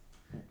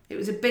 It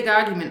was a big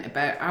argument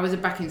about... I was a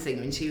backing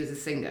singer and she was a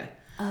singer.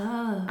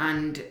 Oh.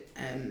 And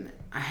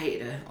I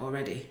hated her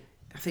already.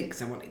 I think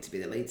because I wanted to be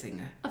the lead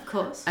singer. Of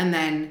course. And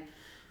then...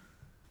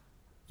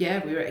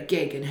 Yeah, we were at a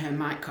gig and her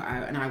mic cut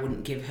out and I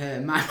wouldn't give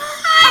her my mic.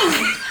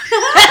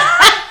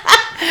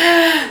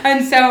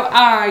 And so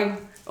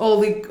all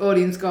the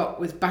audience got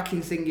was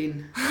backing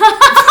singing.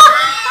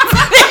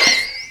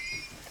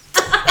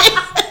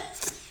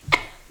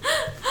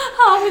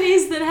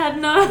 Harmonies that had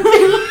no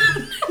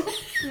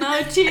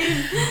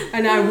tune.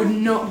 And I would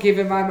not give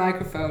her my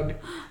microphone.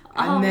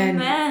 And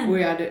man.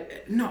 We had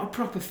not a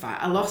proper fight.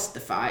 I lost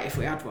the fight if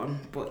we had one,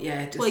 but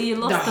yeah. Well, you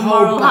lost the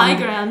moral high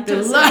ground.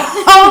 The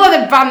whole of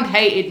the band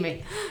hated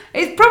me.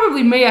 It's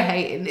probably me I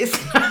hating this.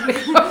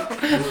 But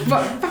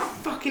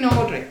fucking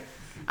Audrey.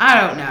 I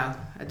don't know.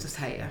 I just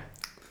hate her.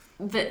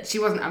 But she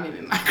wasn't having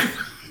my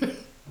microphone.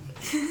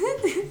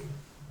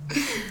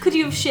 Could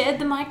you have shared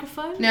the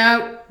microphone?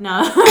 No.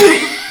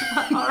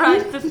 All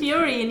right, the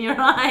fury in your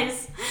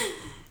eyes.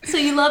 So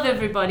you love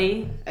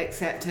everybody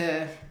except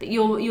her. But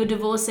your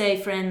divorcee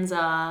friends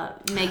are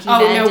making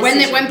bad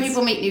decisions. When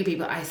people meet new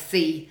people, I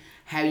see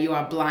how you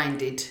are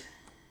blinded.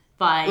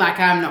 By like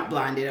I'm not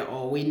blinded at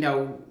all. We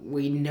know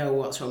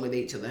what's wrong with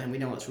each other and we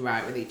know what's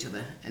right with each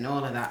other and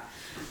all of that.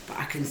 But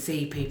I can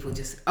see people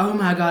just, oh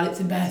my god, it's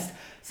the best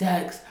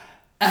sex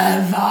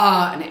ever,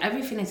 and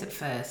everything is at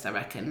first, I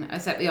reckon,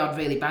 except the odd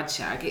really bad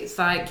shag. It's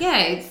like, yeah,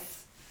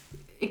 it's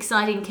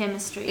exciting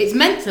chemistry. It's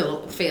meant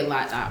to feel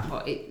like that,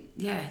 but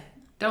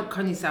don't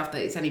con yourself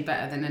that it's any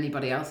better than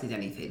anybody else's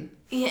anything.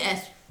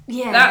 Yes.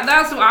 Yeah.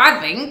 That's what I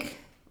think.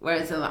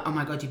 Whereas they're like, oh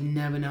my god, you've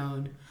never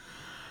known.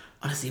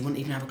 Honestly, you wouldn't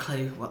even have a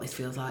clue what this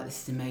feels like.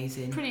 This is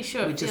amazing. Pretty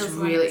sure we it just feels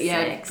really,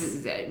 like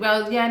sex.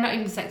 Well, yeah, not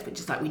even sex, but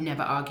just like we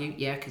never argue.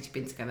 Yeah, because you've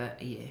been together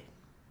a year.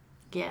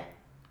 Yeah.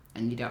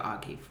 And you don't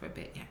argue for a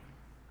bit, yeah.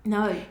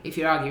 No. If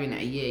you're arguing at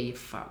a year, you're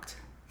fucked.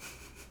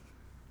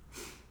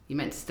 you're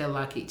meant to still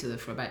like each other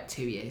for about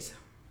 2 years.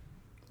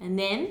 And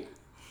then?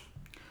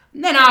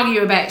 And then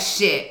argue about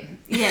shit.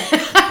 Yeah.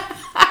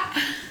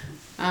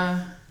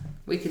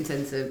 We can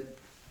tend to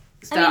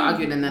start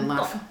arguing and then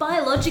laugh.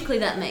 Biologically,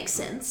 that makes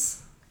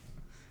sense.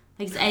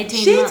 Like it's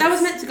 18 Shit, months. I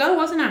was meant to go,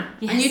 wasn't I?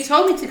 Yes. And you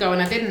told me to go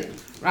and I didn't.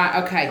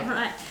 Right, okay. All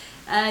right.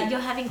 You're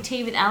having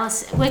tea with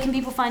Alice. Where can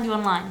people find you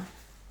online?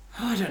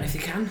 Oh, I don't know if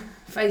you can.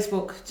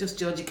 Facebook, just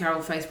Georgie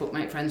Carroll, Facebook,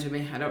 make friends with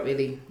me. I don't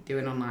really do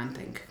an online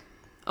thing.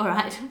 All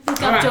right.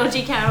 Look up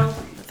Georgie Carroll. You're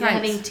Thanks.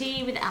 having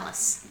tea with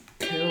Alice.